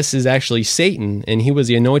 that this is actually Satan, and he was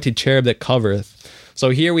the anointed cherub that covereth. So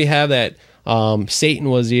here we have that Satan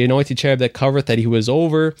was the anointed cherub that covereth, that he was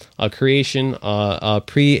over a creation, a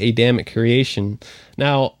pre-Adamic creation.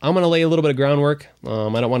 Now, I'm going to lay a little bit of groundwork. I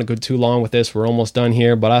don't want to go too long with this. We're almost done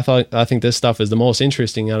here, but I think this stuff is the most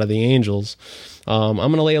interesting out of the angels. I'm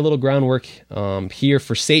going to lay a little groundwork here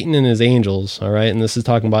for Satan and his angels, all right? And this is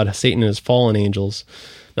talking about Satan and his fallen angels.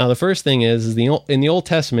 Now, the first thing is in the Old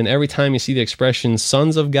Testament, every time you see the expression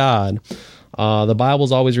sons of God, the Bible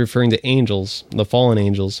is always referring to angels, the fallen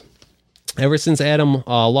angels. Ever since Adam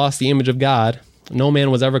lost the image of God, no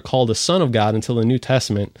man was ever called a son of God until the New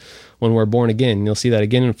Testament, when we're born again. You'll see that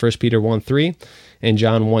again in 1 Peter 1:3 and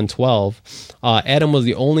John 1:12. Adam was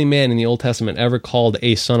the only man in the Old Testament ever called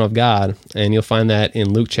a son of God, and you'll find that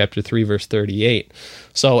in Luke chapter 3, verse 38.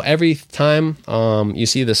 So every time you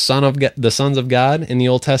see the sons of God in the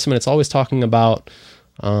Old Testament, it's always talking about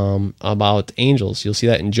angels. You'll see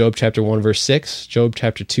that in Job chapter 1, verse 6, Job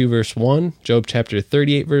chapter 2, verse 1, Job chapter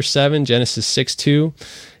 38, verse 7, Genesis 6:2,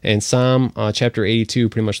 and Psalm chapter 82,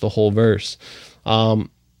 pretty much the whole verse.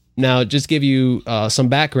 Now, just give you some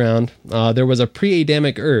background, there was a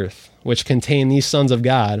pre-Adamic earth which contained these sons of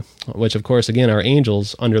God, which, of course, again, are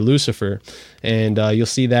angels under Lucifer. And you'll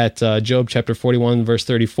see that Job chapter 41, verse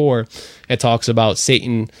 34, it talks about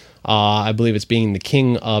Satan, I believe it's being the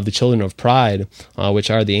king of the children of pride,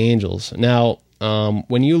 which are the angels. Now,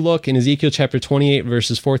 when you look in Ezekiel chapter 28,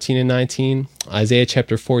 verses 14 and 19, Isaiah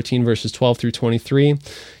chapter 14, verses 12 through 23,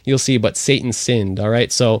 you'll see, but Satan sinned, all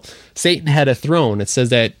right? So Satan had a throne. It says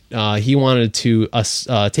that he wanted to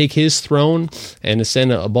take his throne and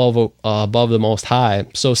ascend above the Most High.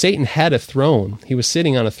 So Satan had a throne. He was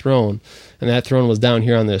sitting on a throne, and that throne was down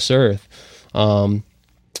here on this earth.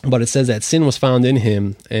 But it says that sin was found in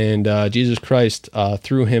him, and Jesus Christ God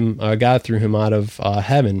threw him out of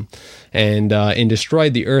heaven, and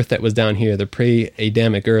destroyed the earth that was down here, the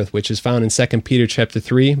pre-Adamic earth, which is found in 2 Peter chapter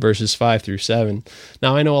 3, verses 5 through 7.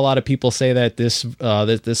 Now, I know a lot of people say that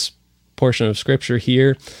this portion of scripture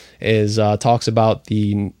here is talks about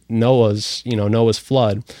the Noah's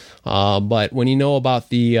flood, but when you know about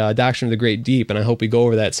the doctrine of the great deep, and I hope we go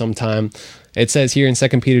over that sometime, it says here in 2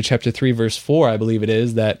 Peter chapter 3, verse 4, I believe it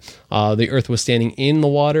is, that the earth was standing in the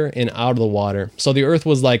water and out of the water. So the earth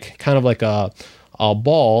was kind of like a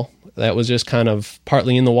ball that was just kind of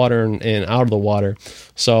partly in the water and out of the water.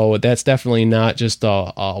 So that's definitely not just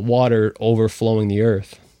water overflowing the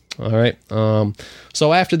earth. All right.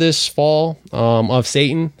 So after this fall of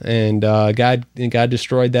Satan and God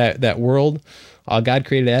destroyed that world, God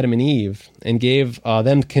created Adam and Eve and gave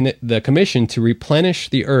them the commission to replenish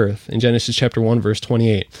the earth in Genesis chapter 1, verse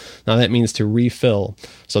 28. Now that means to refill.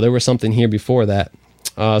 So there was something here before that.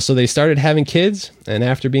 So they started having kids, and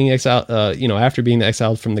after being exiled,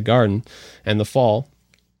 from the garden and the fall,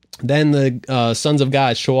 then the sons of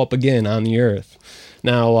God show up again on the earth.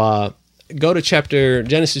 Now, go to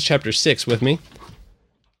Genesis chapter 6 with me,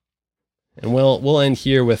 and we'll end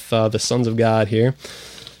here with the sons of God here.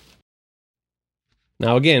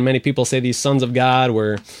 Now, again, many people say these sons of God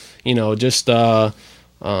were,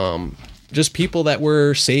 just people that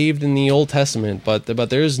were saved in the Old Testament, but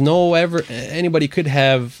there's anybody could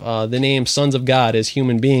have the name sons of God as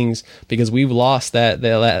human beings, because we've lost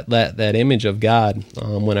that image of God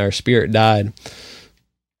when our spirit died.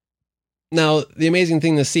 Now, the amazing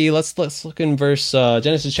thing to see, let's look in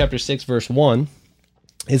Genesis chapter 6, verse 1.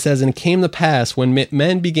 It says, "And it came to pass, when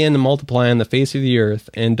men began to multiply on the face of the earth,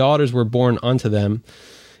 and daughters were born unto them,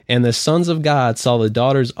 and the sons of God saw the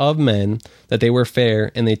daughters of men, that they were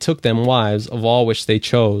fair, and they took them wives of all which they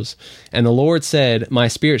chose. And the Lord said, My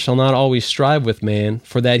spirit shall not always strive with man,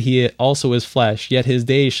 for that he also is flesh, yet his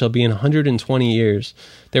days shall be 120 years.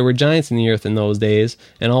 There were giants in the earth in those days,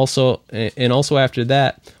 and also after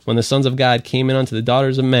that, when the sons of God came in unto the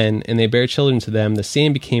daughters of men, and they bare children to them, the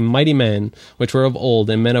same became mighty men, which were of old,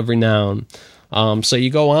 and men of renown." So you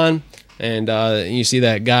go on, and you see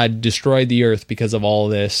that God destroyed the earth because of all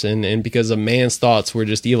of this, and because of man's thoughts were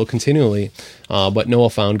just evil continually. But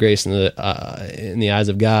Noah found grace in the eyes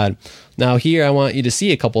of God. Now here I want you to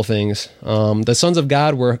see a couple things. The sons of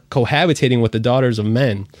God were cohabitating with the daughters of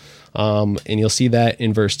men. And you'll see that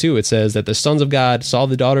in verse 2. It says that the sons of God saw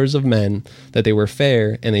the daughters of men, that they were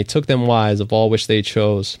fair, and they took them wives of all which they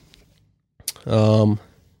chose.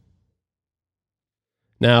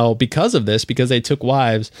 Now, because of this, because they took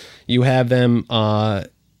wives, you have them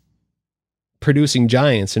producing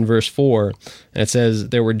giants in verse 4. And it says,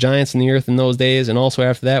 "There were giants in the earth in those days, and also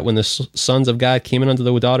after that, when the sons of God came in unto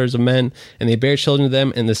the daughters of men, and they bare children to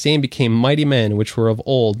them, and the same became mighty men, which were of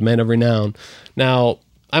old, men of renown." Now,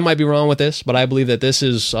 I might be wrong with this, but I believe that this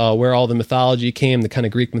is where all the mythology came, the kind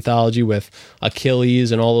of Greek mythology with Achilles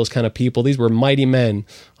and all those kind of people. These were mighty men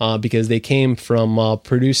because they came from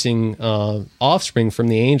producing offspring from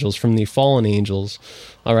the angels, from the fallen angels.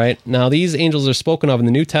 All right. Now, these angels are spoken of in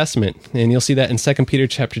the New Testament, and you'll see that in 2 Peter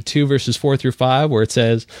chapter 2, verses 4 through 5, where it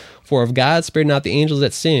says, "For if God spared not the angels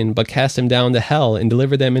that sinned, but cast them down to hell, and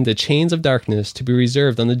delivered them into chains of darkness to be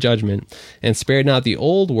reserved unto judgment, and spared not the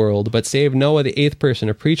old world, but saved Noah the eighth person,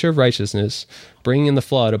 a preacher of righteousness, bringing in the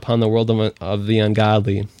flood upon the world of the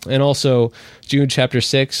ungodly." And also, Jude chapter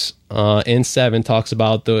 6 and 7 talks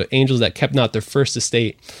about the angels that kept not their first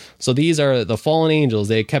estate. So these are the fallen angels.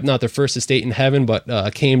 They kept not their first estate in heaven,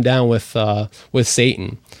 but came down with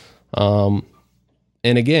Satan.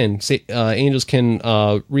 And again, angels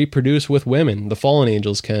can reproduce with women. The fallen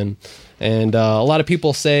angels can. And a lot of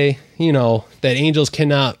people say, that angels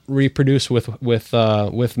cannot reproduce with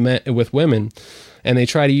women. And they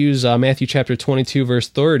try to use Matthew chapter 22, verse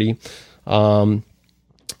 30,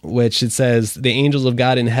 which it says, "The angels of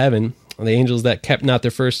God in heaven," the angels that kept not their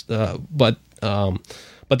first, but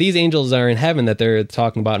these angels are in heaven that they're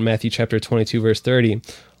talking about in Matthew chapter 22, verse 30,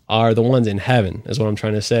 are the ones in heaven, is what I'm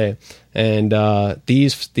trying to say. And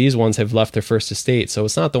these ones have left their first estate, so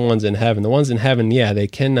it's not the ones in heaven. The ones in heaven, they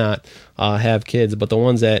cannot have kids, but the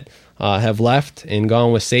ones that have left and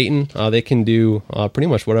gone with Satan, they can do pretty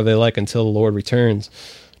much whatever they like until the Lord returns.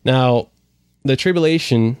 Now,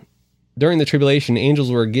 during the tribulation,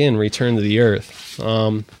 angels were again returned to the earth.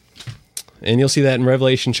 And you'll see that in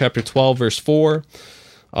Revelation chapter 12, verse 4,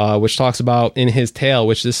 which talks about in his tail,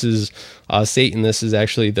 which this is Satan, this is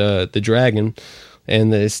actually the dragon,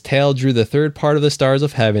 and his tail drew the third part of the stars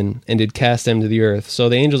of heaven and did cast them to the earth. So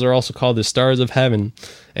the angels are also called the stars of heaven,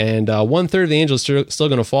 and 1/3 of the angels are still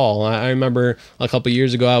going to fall. I remember a couple of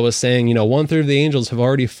years ago I was saying, 1/3 of the angels have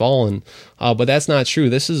already fallen, but that's not true.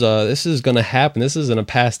 This is going to happen. This is in a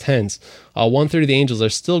past tense. 1/3 of the angels are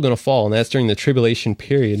still going to fall, and that's during the tribulation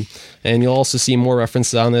period. And you'll also see more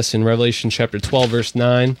references on this in Revelation chapter 12, verse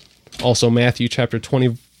 9, also Matthew chapter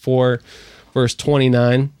 24, verse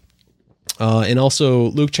 29. And also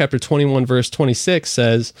Luke chapter 21, verse 26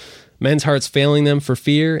 says, "Men's hearts failing them for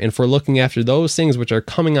fear and for looking after those things which are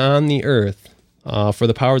coming on the earth, for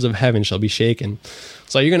the powers of heaven shall be shaken."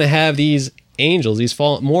 So you're going to have these angels,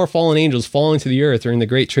 more fallen angels falling to the earth during the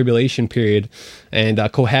Great Tribulation period and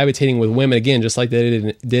cohabitating with women again, just like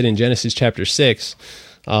they did in Genesis chapter 6.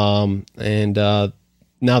 Now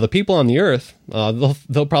the people on the earth,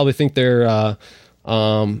 they'll probably think they're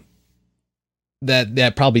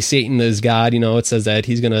that probably Satan is God. It says that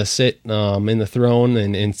he's going to sit in the throne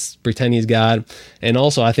and pretend he's God. And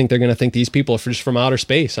also, I think they're going to think these people are just from outer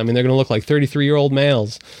space. I mean, they're going to look like 33-year-old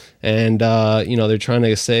males. And, they're trying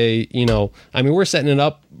to say, we're setting it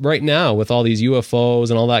up right now with all these UFOs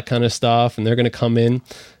and all that kind of stuff. And they're going to come in.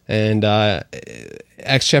 And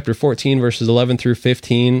Acts chapter 14, verses 11 through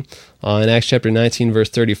 15, and Acts chapter 19, verse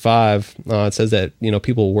 35, it says that,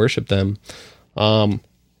 people worship them.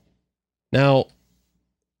 Now,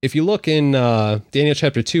 if you look in Daniel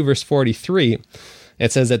chapter 2, verse 43,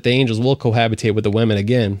 it says that the angels will cohabitate with the women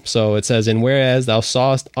again. So it says, and whereas thou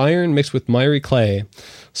sawest iron mixed with miry clay,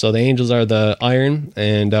 so the angels are the iron,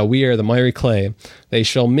 and we are the miry clay, they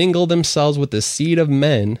shall mingle themselves with the seed of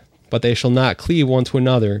men, but they shall not cleave one to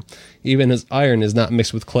another, even as iron is not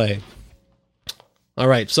mixed with clay. All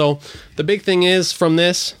right, so the big thing is from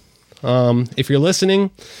this, if you're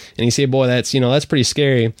listening and you say, boy, that's pretty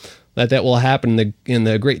scary, that will happen in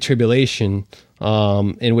the Great Tribulation,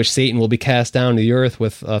 in which Satan will be cast down to the earth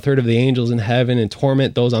with a third of the angels in heaven and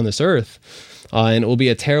torment those on this earth. And it will be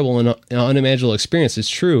a terrible and unimaginable experience. It's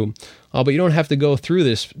true. But you don't have to go through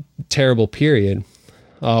this terrible period.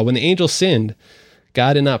 When the angels sinned,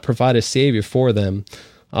 God did not provide a savior for them,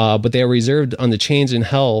 but they are reserved on the chains in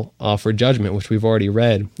hell for judgment, which we've already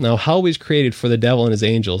read. Now, hell was created for the devil and his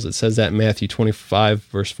angels. It says that in Matthew 25,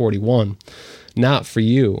 verse 41. Not for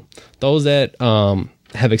you. Those that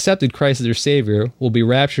have accepted Christ as their Savior will be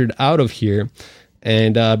raptured out of here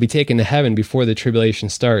and be taken to heaven before the tribulation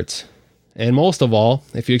starts. And most of all,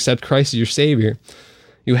 if you accept Christ as your Savior,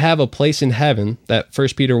 you have a place in heaven that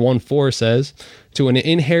 1 Peter 1:4 says, to an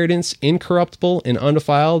inheritance incorruptible and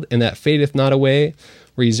undefiled, and that fadeth not away,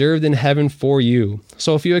 reserved in heaven for you.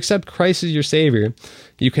 So if you accept Christ as your Savior,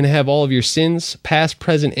 you can have all of your sins, past,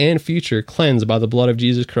 present, and future, cleansed by the blood of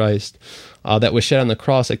Jesus Christ that was shed on the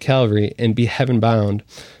cross at Calvary, and be heaven bound.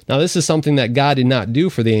 Now, this is something that God did not do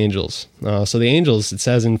for the angels. So the angels, it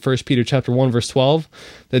says in 1 Peter chapter 1, verse 12,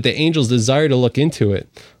 that the angels desire to look into it.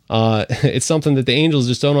 It's something that the angels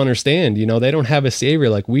just don't understand. They don't have a savior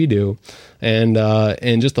like we do. And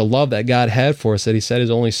just the love that God had for us, that he sent his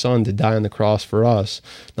only son to die on the cross for us.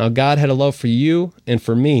 Now, God had a love for you and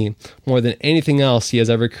for me more than anything else he has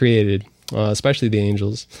ever created, especially the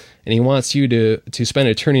angels. And he wants you to spend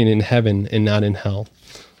eternity in heaven and not in hell.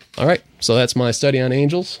 All right, so that's my study on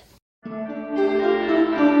angels.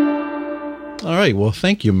 All right. Well,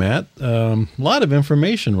 thank you, Matt. A lot of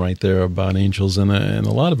information right there about angels, and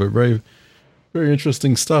a lot of it very, very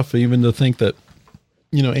interesting stuff. Even to think that,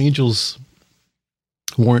 angels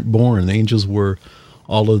weren't born. Angels were,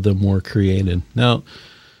 all of them were created. Now,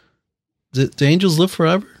 do angels live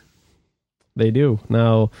forever? They do.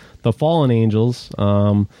 Now, the fallen angels,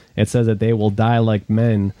 it says that they will die like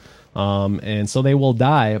men. And so they will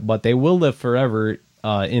die, but they will live forever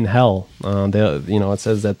in hell. It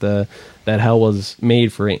says that that hell was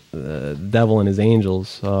made for the devil and his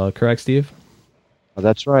angels. Correct, Steve?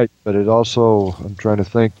 That's right. But it also, I'm trying to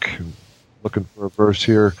think, looking for a verse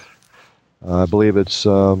here. I believe it's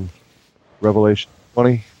Revelation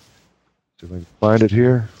 20. See if I can find it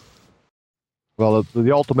here. Well,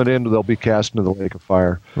 the ultimate end, they'll be cast into the lake of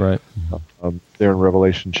fire. Right. There in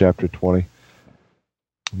Revelation chapter 20.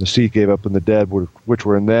 And the sea gave up in the dead which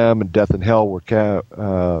were in them, and death and hell were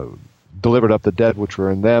delivered up the dead which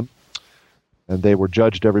were in them. And they were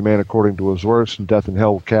judged every man according to his works, and death and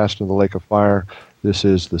hell were cast into the lake of fire. This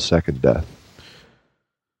is the second death.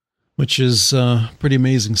 Which is pretty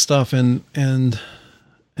amazing stuff. And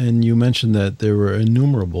you mentioned that there were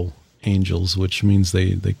innumerable angels, which means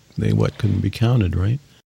they couldn't be counted, right?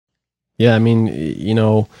 Yeah,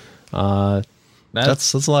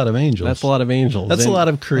 that's a lot of angels. That's a lot of angels. That's a lot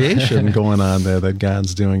of creation going on there that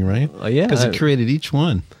God's doing, right? Yeah, because he created each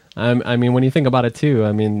one. When you think about it too,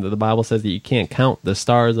 the Bible says that you can't count the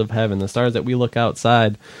stars of heaven, the stars that we look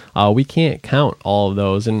outside. We can't count all of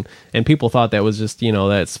those, and people thought that was just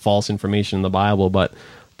that's false information in the Bible. But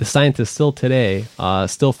the scientists still today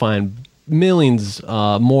still find millions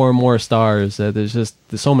more and more stars. There's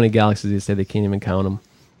so many galaxies. They say they can't even count them.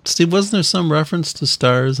 Steve, wasn't there some reference to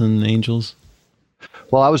stars and angels?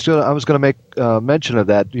 Well, I was going to make mention of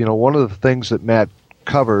that. One of the things that Matt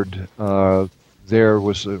covered there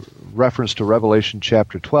was a reference to Revelation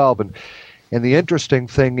chapter 12, and the interesting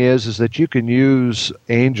thing is that you can use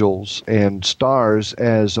angels and stars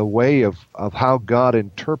as a way of how God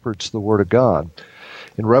interprets the Word of God.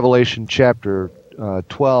 In Revelation chapter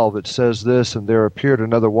 12, it says this, "And there appeared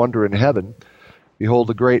another wonder in heaven. Behold,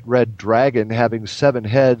 a great red dragon, having 7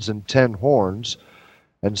 heads and 10 horns,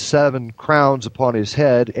 and 7 crowns upon his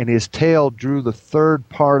head, and his tail drew the 3rd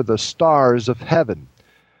part of the stars of heaven."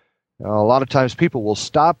 Now, a lot of times people will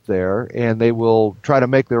stop there, and they will try to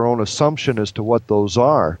make their own assumption as to what those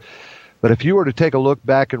are. But if you were to take a look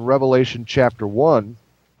back in Revelation chapter 1,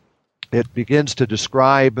 it begins to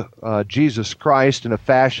describe Jesus Christ in a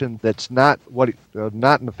fashion that's not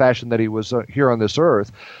in the fashion that he was here on this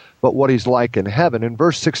earth, but what he's like in heaven. In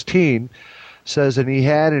verse 16 says, "And he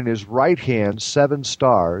had in his right hand 7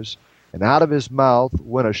 stars, and out of his mouth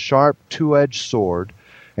went a sharp 2-edged sword,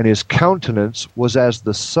 and his countenance was as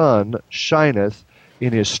the sun shineth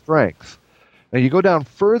in his strength." Now you go down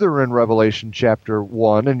further in Revelation chapter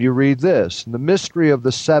 1 and you read this, "And the mystery of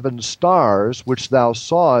the 7 stars which thou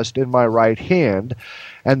sawest in my right hand,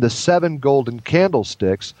 and the 7 golden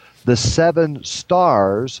candlesticks, the 7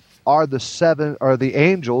 stars are the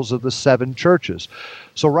angels of the 7 churches."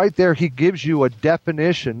 So right there he gives you a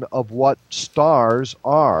definition of what stars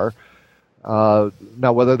are.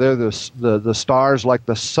 Now whether they're the stars like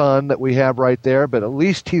the sun that we have right there, but at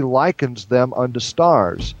least he likens them unto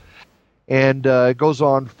stars. And it goes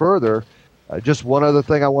on further. Just one other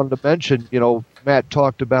thing I wanted to mention. Matt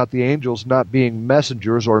talked about the angels not being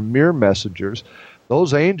messengers or mere messengers.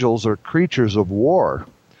 Those angels are creatures of war.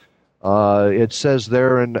 It says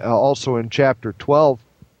there, also in chapter 12,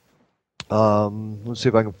 let's see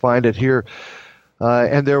if I can find it here.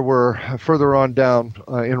 And there were, further on down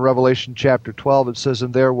in Revelation chapter 12, it says,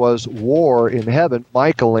 "And there was war in heaven.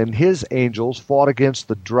 Michael and his angels fought against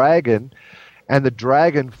the dragon, and the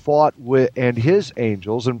dragon fought and his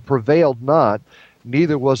angels, and prevailed not,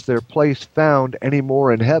 neither was their place found any more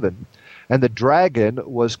in heaven. And the dragon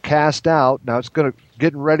was cast out." Now it's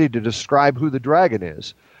getting ready to describe who the dragon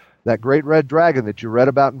is. That great red dragon that you read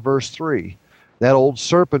about in verse 3. "That old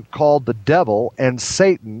serpent called the devil and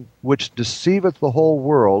Satan, which deceiveth the whole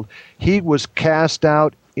world, he was cast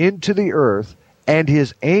out into the earth, and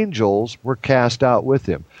his angels were cast out with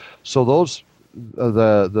him." So those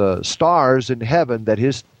the stars in heaven that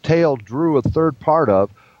his tail drew a 3rd part of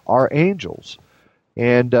are angels.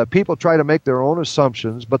 And people try to make their own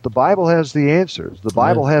assumptions, but the Bible has the answers. The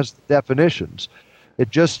Bible has the definitions.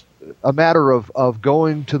 It's just a matter of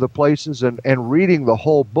going to the places and reading the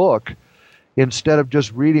whole book instead of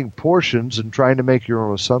just reading portions and trying to make your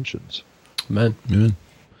own assumptions. Amen. Amen.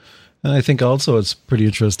 And I think also it's pretty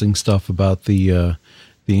interesting stuff about the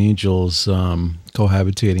angels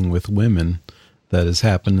cohabitating with women that has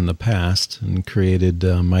happened in the past and created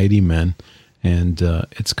mighty men, and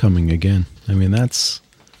it's coming again. I mean, that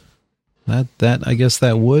I guess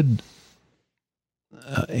that would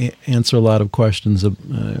answer a lot of questions,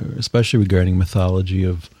 especially regarding mythology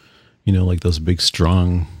of, like those big,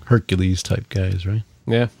 strong Hercules type guys, right?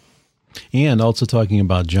 Yeah. And also talking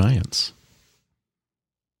about giants.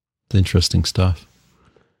 It's interesting stuff.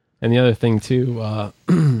 And the other thing too,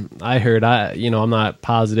 I heard, I'm not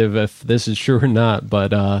positive if this is true or not,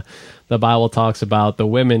 but the Bible talks about the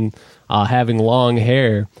women having long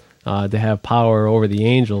hair to have power over the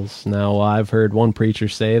angels. Now, I've heard one preacher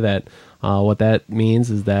say that what that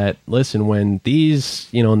means is that, listen, when these,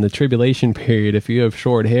 in the tribulation period, if you have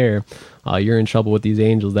short hair, you're in trouble with these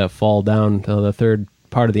angels that fall down, the 3rd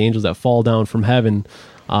part of the angels that fall down from heaven,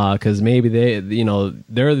 because maybe they're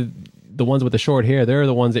the ones with the short hair, they're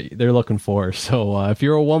the ones that they're looking for. So if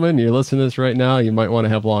you're a woman, you're listening to this right now, you might want to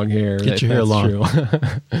have long hair. Get your hair long. True. What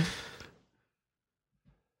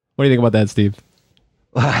do you think about that, Steve?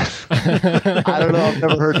 I don't know. I've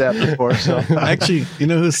never heard that before. So actually, you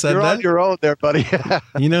know who said you're that? on your own there, buddy.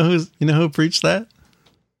 You know who preached that?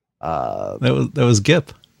 That was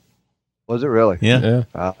Gip. Was it really? Yeah.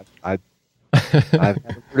 I've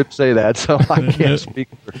never heard him say that, so I can't speak.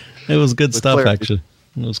 It was good stuff, clarity. actually.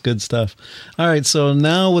 It was good stuff. All right, so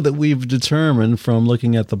now that we've determined from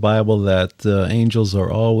looking at the Bible that angels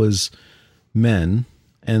are always men,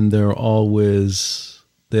 and they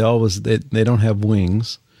don't have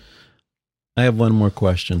wings. I have one more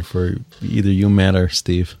question for either you, Matt, or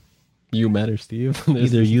Steve. You, Matt, or Steve?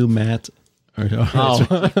 Either you, Matt, or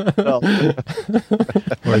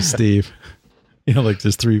or Steve. Like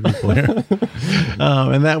there's 3 people here.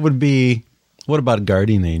 And that would be, what about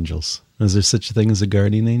guardian angels? Is there such a thing as a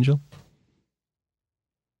guardian angel?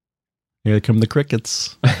 Here come the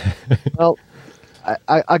crickets. Well,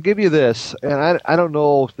 I'll give you this, and I don't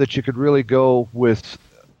know that you could really go with,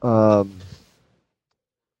 I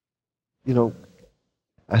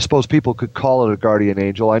suppose people could call it a guardian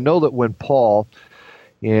angel. I know that when Paul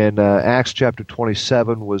in Acts chapter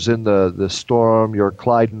 27 was in the storm,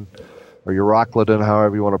 Euroclydon, or Euroclydon,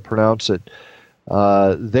 however you want to pronounce it.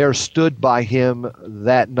 There stood by him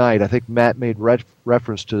that night, I think Matt made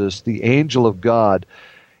reference to this, the angel of God,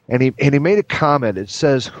 and he made a comment. It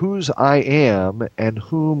says, "Whose I am and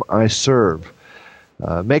whom I serve,"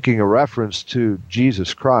 making a reference to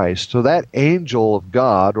Jesus Christ. So that angel of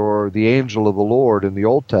God, or the angel of the Lord in the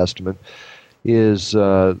Old Testament, is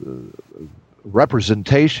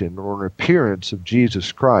representation or an appearance of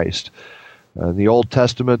Jesus Christ. In the Old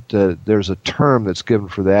Testament, there's a term that's given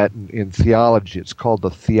for that in theology. It's called the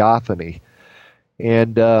theophany.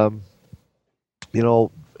 And,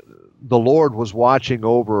 the Lord was watching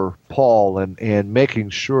over Paul and making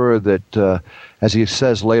sure that, as he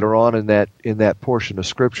says later on in that portion of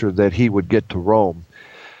Scripture, that he would get to Rome.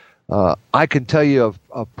 I can tell you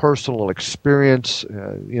of personal experience,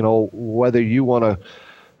 whether you want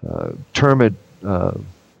to term it,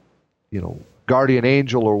 guardian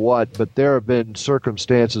angel or what, but there have been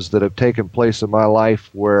circumstances that have taken place in my life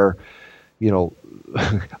where,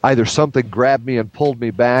 either something grabbed me and pulled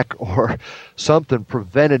me back, or something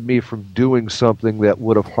prevented me from doing something that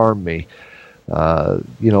would have harmed me.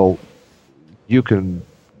 You can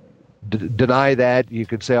deny that. You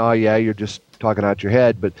can say, "Oh yeah, you're just talking out your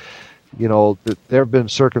head," but there have been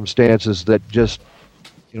circumstances that just,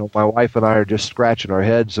 my wife and I are just scratching our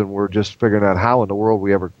heads, and we're just figuring out how in the world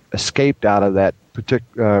we ever escaped out of that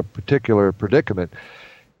particular predicament.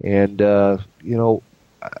 And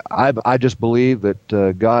I just believe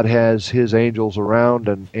that God has His angels around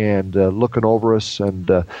and looking over us and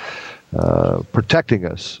protecting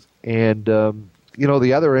us. And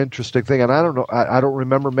the other interesting thing, and I don't know, I don't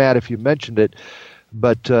remember, Matt, if you mentioned it,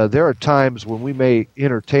 but there are times when we may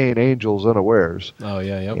entertain angels unawares. Oh,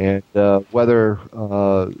 yeah, yep. And whether,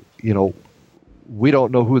 we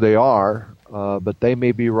don't know who they are, but they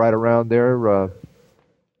may be right around there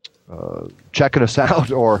checking us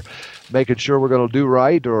out, or making sure we're going to do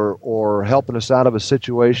right, or helping us out of a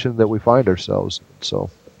situation that we find ourselves in. So,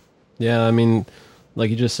 yeah, I mean, like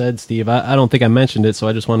you just said, Steve, I don't think I mentioned it, so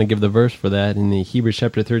I just want to give the verse for that. In the Hebrews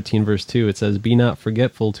chapter 13, verse 2, it says, "Be not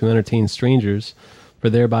forgetful to entertain strangers, for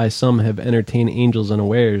thereby some have entertained angels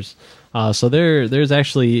unawares." So there's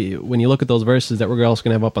actually, when you look at those verses that we're also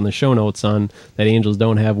going to have up on the show notes on that angels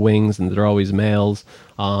don't have wings and they're always males,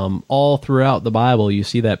 all throughout the Bible you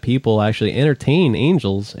see that people actually entertain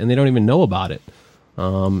angels and they don't even know about it.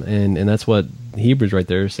 And that's what Hebrews right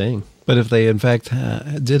there is saying. But if they in fact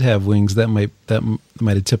did have wings, that might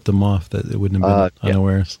have tipped them off, that it wouldn't have been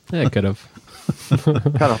unawares. Yeah, it could have.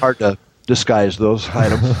 Kind of hard to disguise those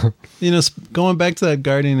items. Going back to that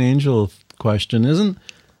guardian angel question,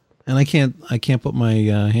 and I can't put my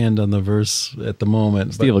hand on the verse at the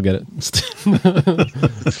moment. Steve will get it.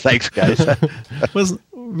 Thanks, guys.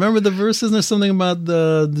 Remember the verse? Isn't there something about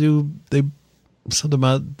something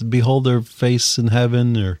about to behold their face in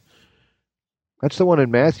heaven, or? That's the one in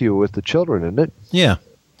Matthew with the children, isn't it? Yeah.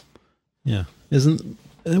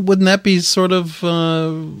 Wouldn't that be sort of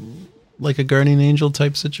like a guardian angel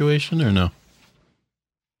type situation, or no?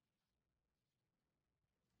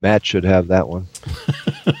 Matt should have that one.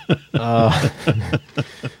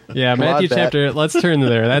 Yeah, Matthew chapter. Let's turn to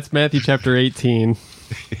there. That's Matthew chapter 18.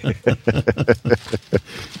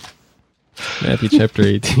 Matthew chapter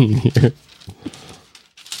 18 here.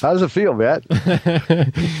 How does it feel, Matt?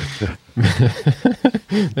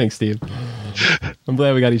 Thanks, Steve. I'm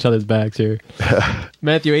glad we got each other's backs here.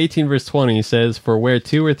 Matthew 18, verse 20 says, "For where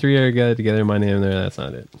 2 or 3 are gathered together in my name," there, that's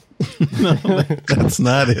not it. No, that's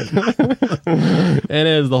not it. And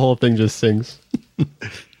as the whole thing just sings.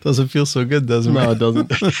 Doesn't feel so good, doesn't it? No, it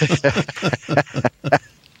doesn't.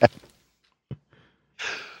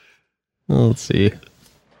 Well, let's see.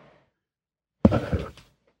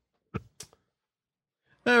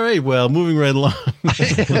 All right, well, moving right along.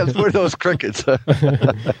 Where are those crickets?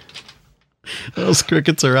 Those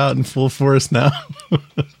crickets are out in full force now.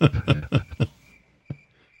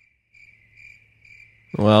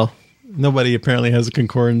 Well, nobody apparently has a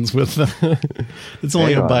concordance with them. It's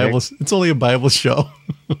only a Bible. It's only a Bible show.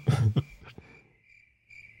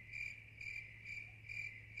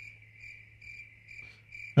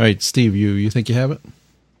 All right, Steve, you think you have it?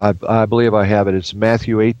 I believe I have it. It's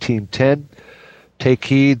Matthew 18:10. "Take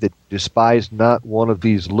heed that you despise not one of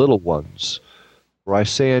these little ones. For I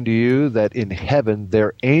say unto you that in heaven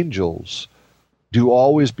their angels do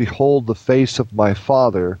always behold the face of my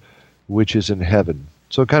Father which is in heaven."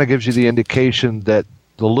 So it kind of gives you the indication that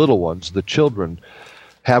the little ones, the children,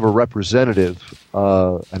 have a representative,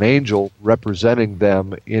 an angel representing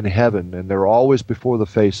them in heaven, and they're always before the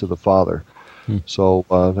face of the Father. So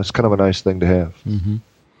that's kind of a nice thing to have. Mm-hmm.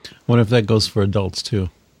 Wonder if that goes for adults too.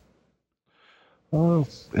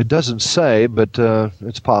 It doesn't say, but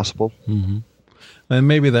it's possible. Mm-hmm. And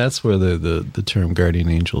maybe that's where the term guardian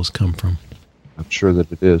angels come from. I'm sure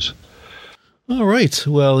that it is. All right.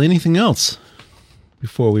 Well, anything else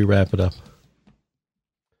before we wrap it up?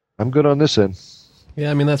 I'm good on this end.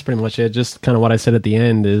 Yeah, I mean, that's pretty much it. Just kind of what I said at the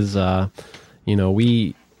end is,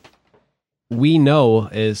 we know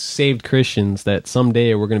as saved Christians that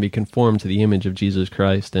someday we're going to be conformed to the image of Jesus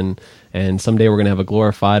Christ, and someday we're going to have a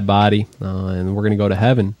glorified body, and we're going to go to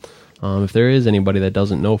heaven. If there is anybody that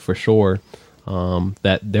doesn't know for sure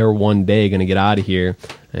that they're one day going to get out of here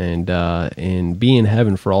and be in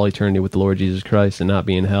heaven for all eternity with the Lord Jesus Christ and not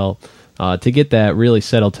be in hell, to get that really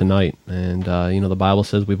settled tonight. And the Bible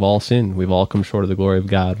says we've all sinned, we've all come short of the glory of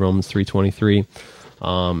God, Romans 3:23.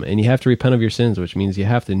 And you have to repent of your sins, which means you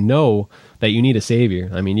have to know that you need a Savior.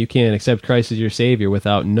 I mean, you can't accept Christ as your Savior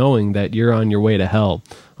without knowing that you're on your way to hell.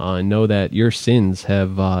 And know that your sins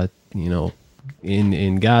have,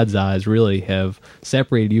 in God's eyes, really have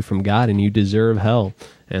separated you from God, and you deserve hell.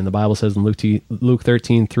 And the Bible says in Luke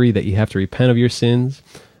 13:3 that you have to repent of your sins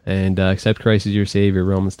and accept Christ as your Savior,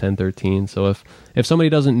 Romans 10:13. So if somebody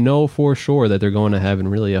doesn't know for sure that they're going to heaven,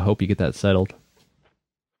 really, I hope you get that settled.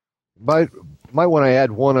 Might want to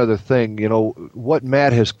add one other thing. What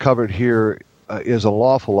Matt has covered here is an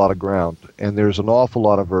awful lot of ground, and there's an awful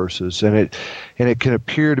lot of verses, and it can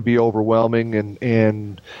appear to be overwhelming,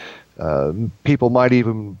 and people might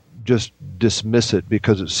even just dismiss it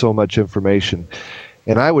because it's so much information.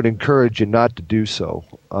 And I would encourage you not to do so.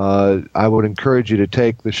 I would encourage you to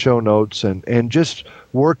take the show notes and just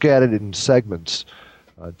work at it in segments.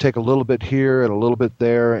 Take a little bit here and a little bit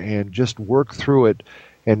there, and just work through it.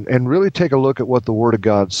 And really take a look at what the Word of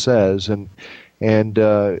God says, and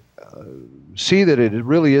see that it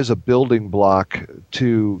really is a building block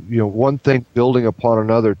to one thing building upon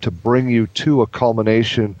another to bring you to a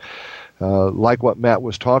culmination, like what Matt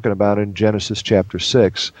was talking about in Genesis chapter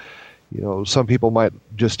 6. Some people might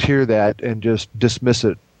just hear that and just dismiss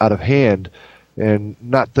it out of hand, and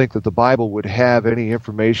not think that the Bible would have any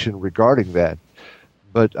information regarding that.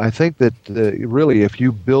 But I think that really, if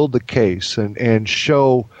you build the case and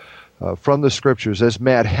show from the Scriptures, as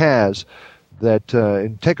Matt has, that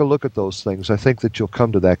and take a look at those things, I think that you'll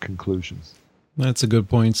come to that conclusion. That's a good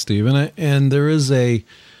point, Steve. And there is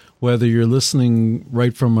whether you're listening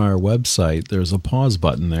right from our website, there's a pause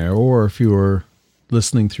button there, or if you're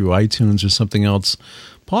listening through iTunes or something else,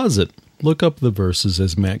 pause it. Look up the verses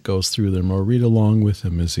as Matt goes through them, or read along with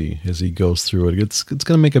him as he goes through it. It's going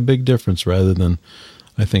to make a big difference rather than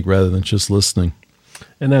just listening.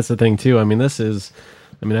 And that's the thing too. I mean,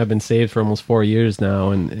 I've been saved for almost 4 years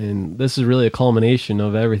now, and this is really a culmination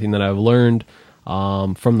of everything that I've learned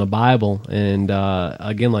from the Bible. And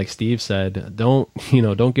again, like Steve said, don't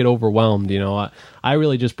get overwhelmed. I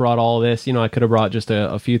really just brought all this. I could have brought just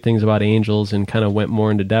a few things about angels and kind of went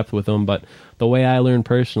more into depth with them, but the way I learned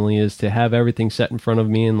personally is to have everything set in front of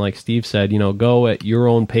me, and like Steve said, go at your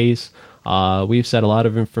own pace. We've set a lot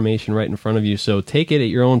of information right in front of you, so take it at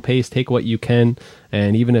your own pace, take what you can,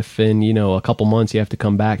 and even if in a couple months you have to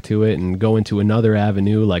come back to it and go into another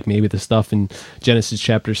avenue, like maybe the stuff in Genesis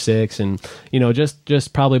chapter 6, and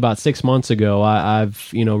just probably about 6 months ago,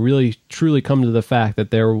 I've really truly come to the fact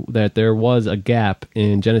that there was a gap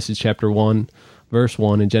in Genesis chapter 1 verse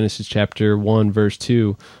 1 and Genesis chapter 1 verse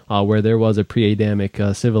 2, where there was a pre-Adamic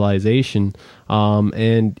civilization.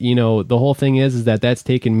 And the whole thing is that that's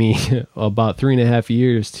taken me about 3.5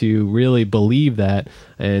 years to really believe that.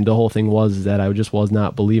 And the whole thing was that I just was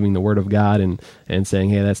not believing the Word of God and saying,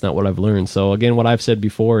 hey, that's not what I've learned. So again, what I've said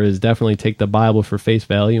before is definitely take the Bible for face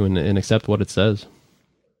value and accept what it says.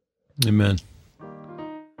 Amen.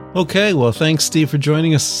 Okay, well, thanks, Steve, for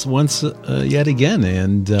joining us once yet again.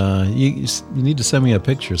 And you need to send me a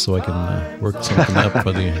picture so I can work something up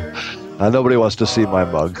for nobody wants to see my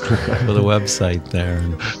mug. for the website there.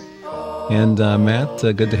 And Matt,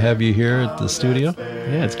 good to have you here at the studio.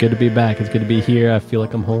 Yeah, it's good to be back. It's good to be here. I feel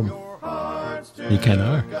like I'm home. You kind of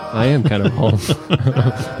are. I am kind of home.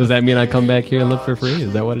 Does that mean I come back here and live for free?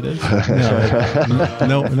 Is that what it is?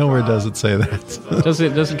 No, nowhere does it say that. just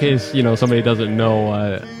in case somebody doesn't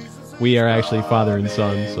know, we are actually father and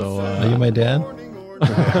son. So are you my dad?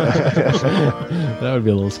 That would be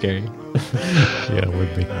a little scary. Yeah, it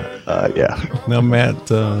would be. Yeah. No, Matt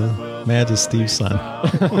is Steve's son.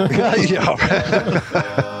 Yeah.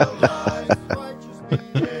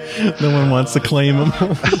 No one wants to claim him.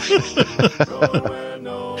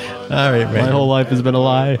 All right, man. My whole life has been a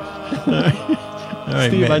lie. All right,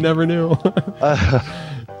 Steve, man. I never knew.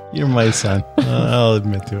 You're my son. I'll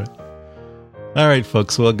admit to it. All right,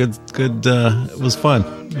 folks. Well, good. It was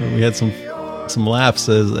fun. We had some laughs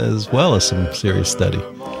as well as some serious study.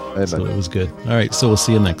 Amen. So it was good. All right. So we'll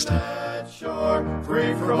see you next time. Shore,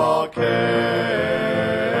 free from all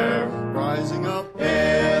care, rising up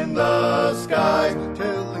in the sky,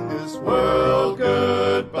 telling this world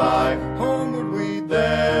goodbye. Homeward we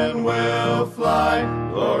then will fly,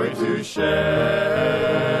 glory to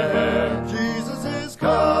share. Jesus is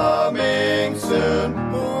coming soon,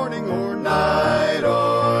 morning or night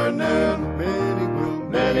or noon.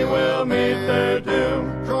 Many will meet their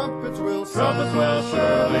doom. Trumpets will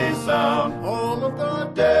surely sound. All of the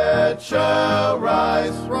dead shall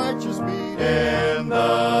rise. Righteous meet in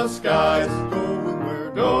the skies.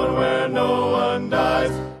 Going where no one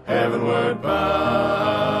dies. Heavenward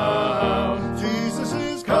bound. Jesus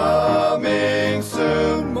is coming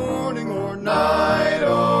soon. Morning or night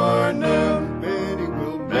or noon.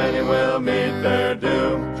 Many will meet their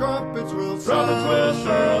doom. Trumpets will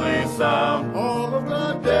surely sound. All of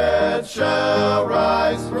the dead shall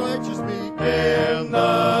rise. Righteous meet in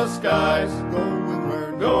the skies.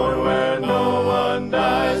 Going where no one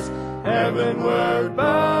dies. Heavenward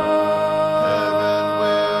bound.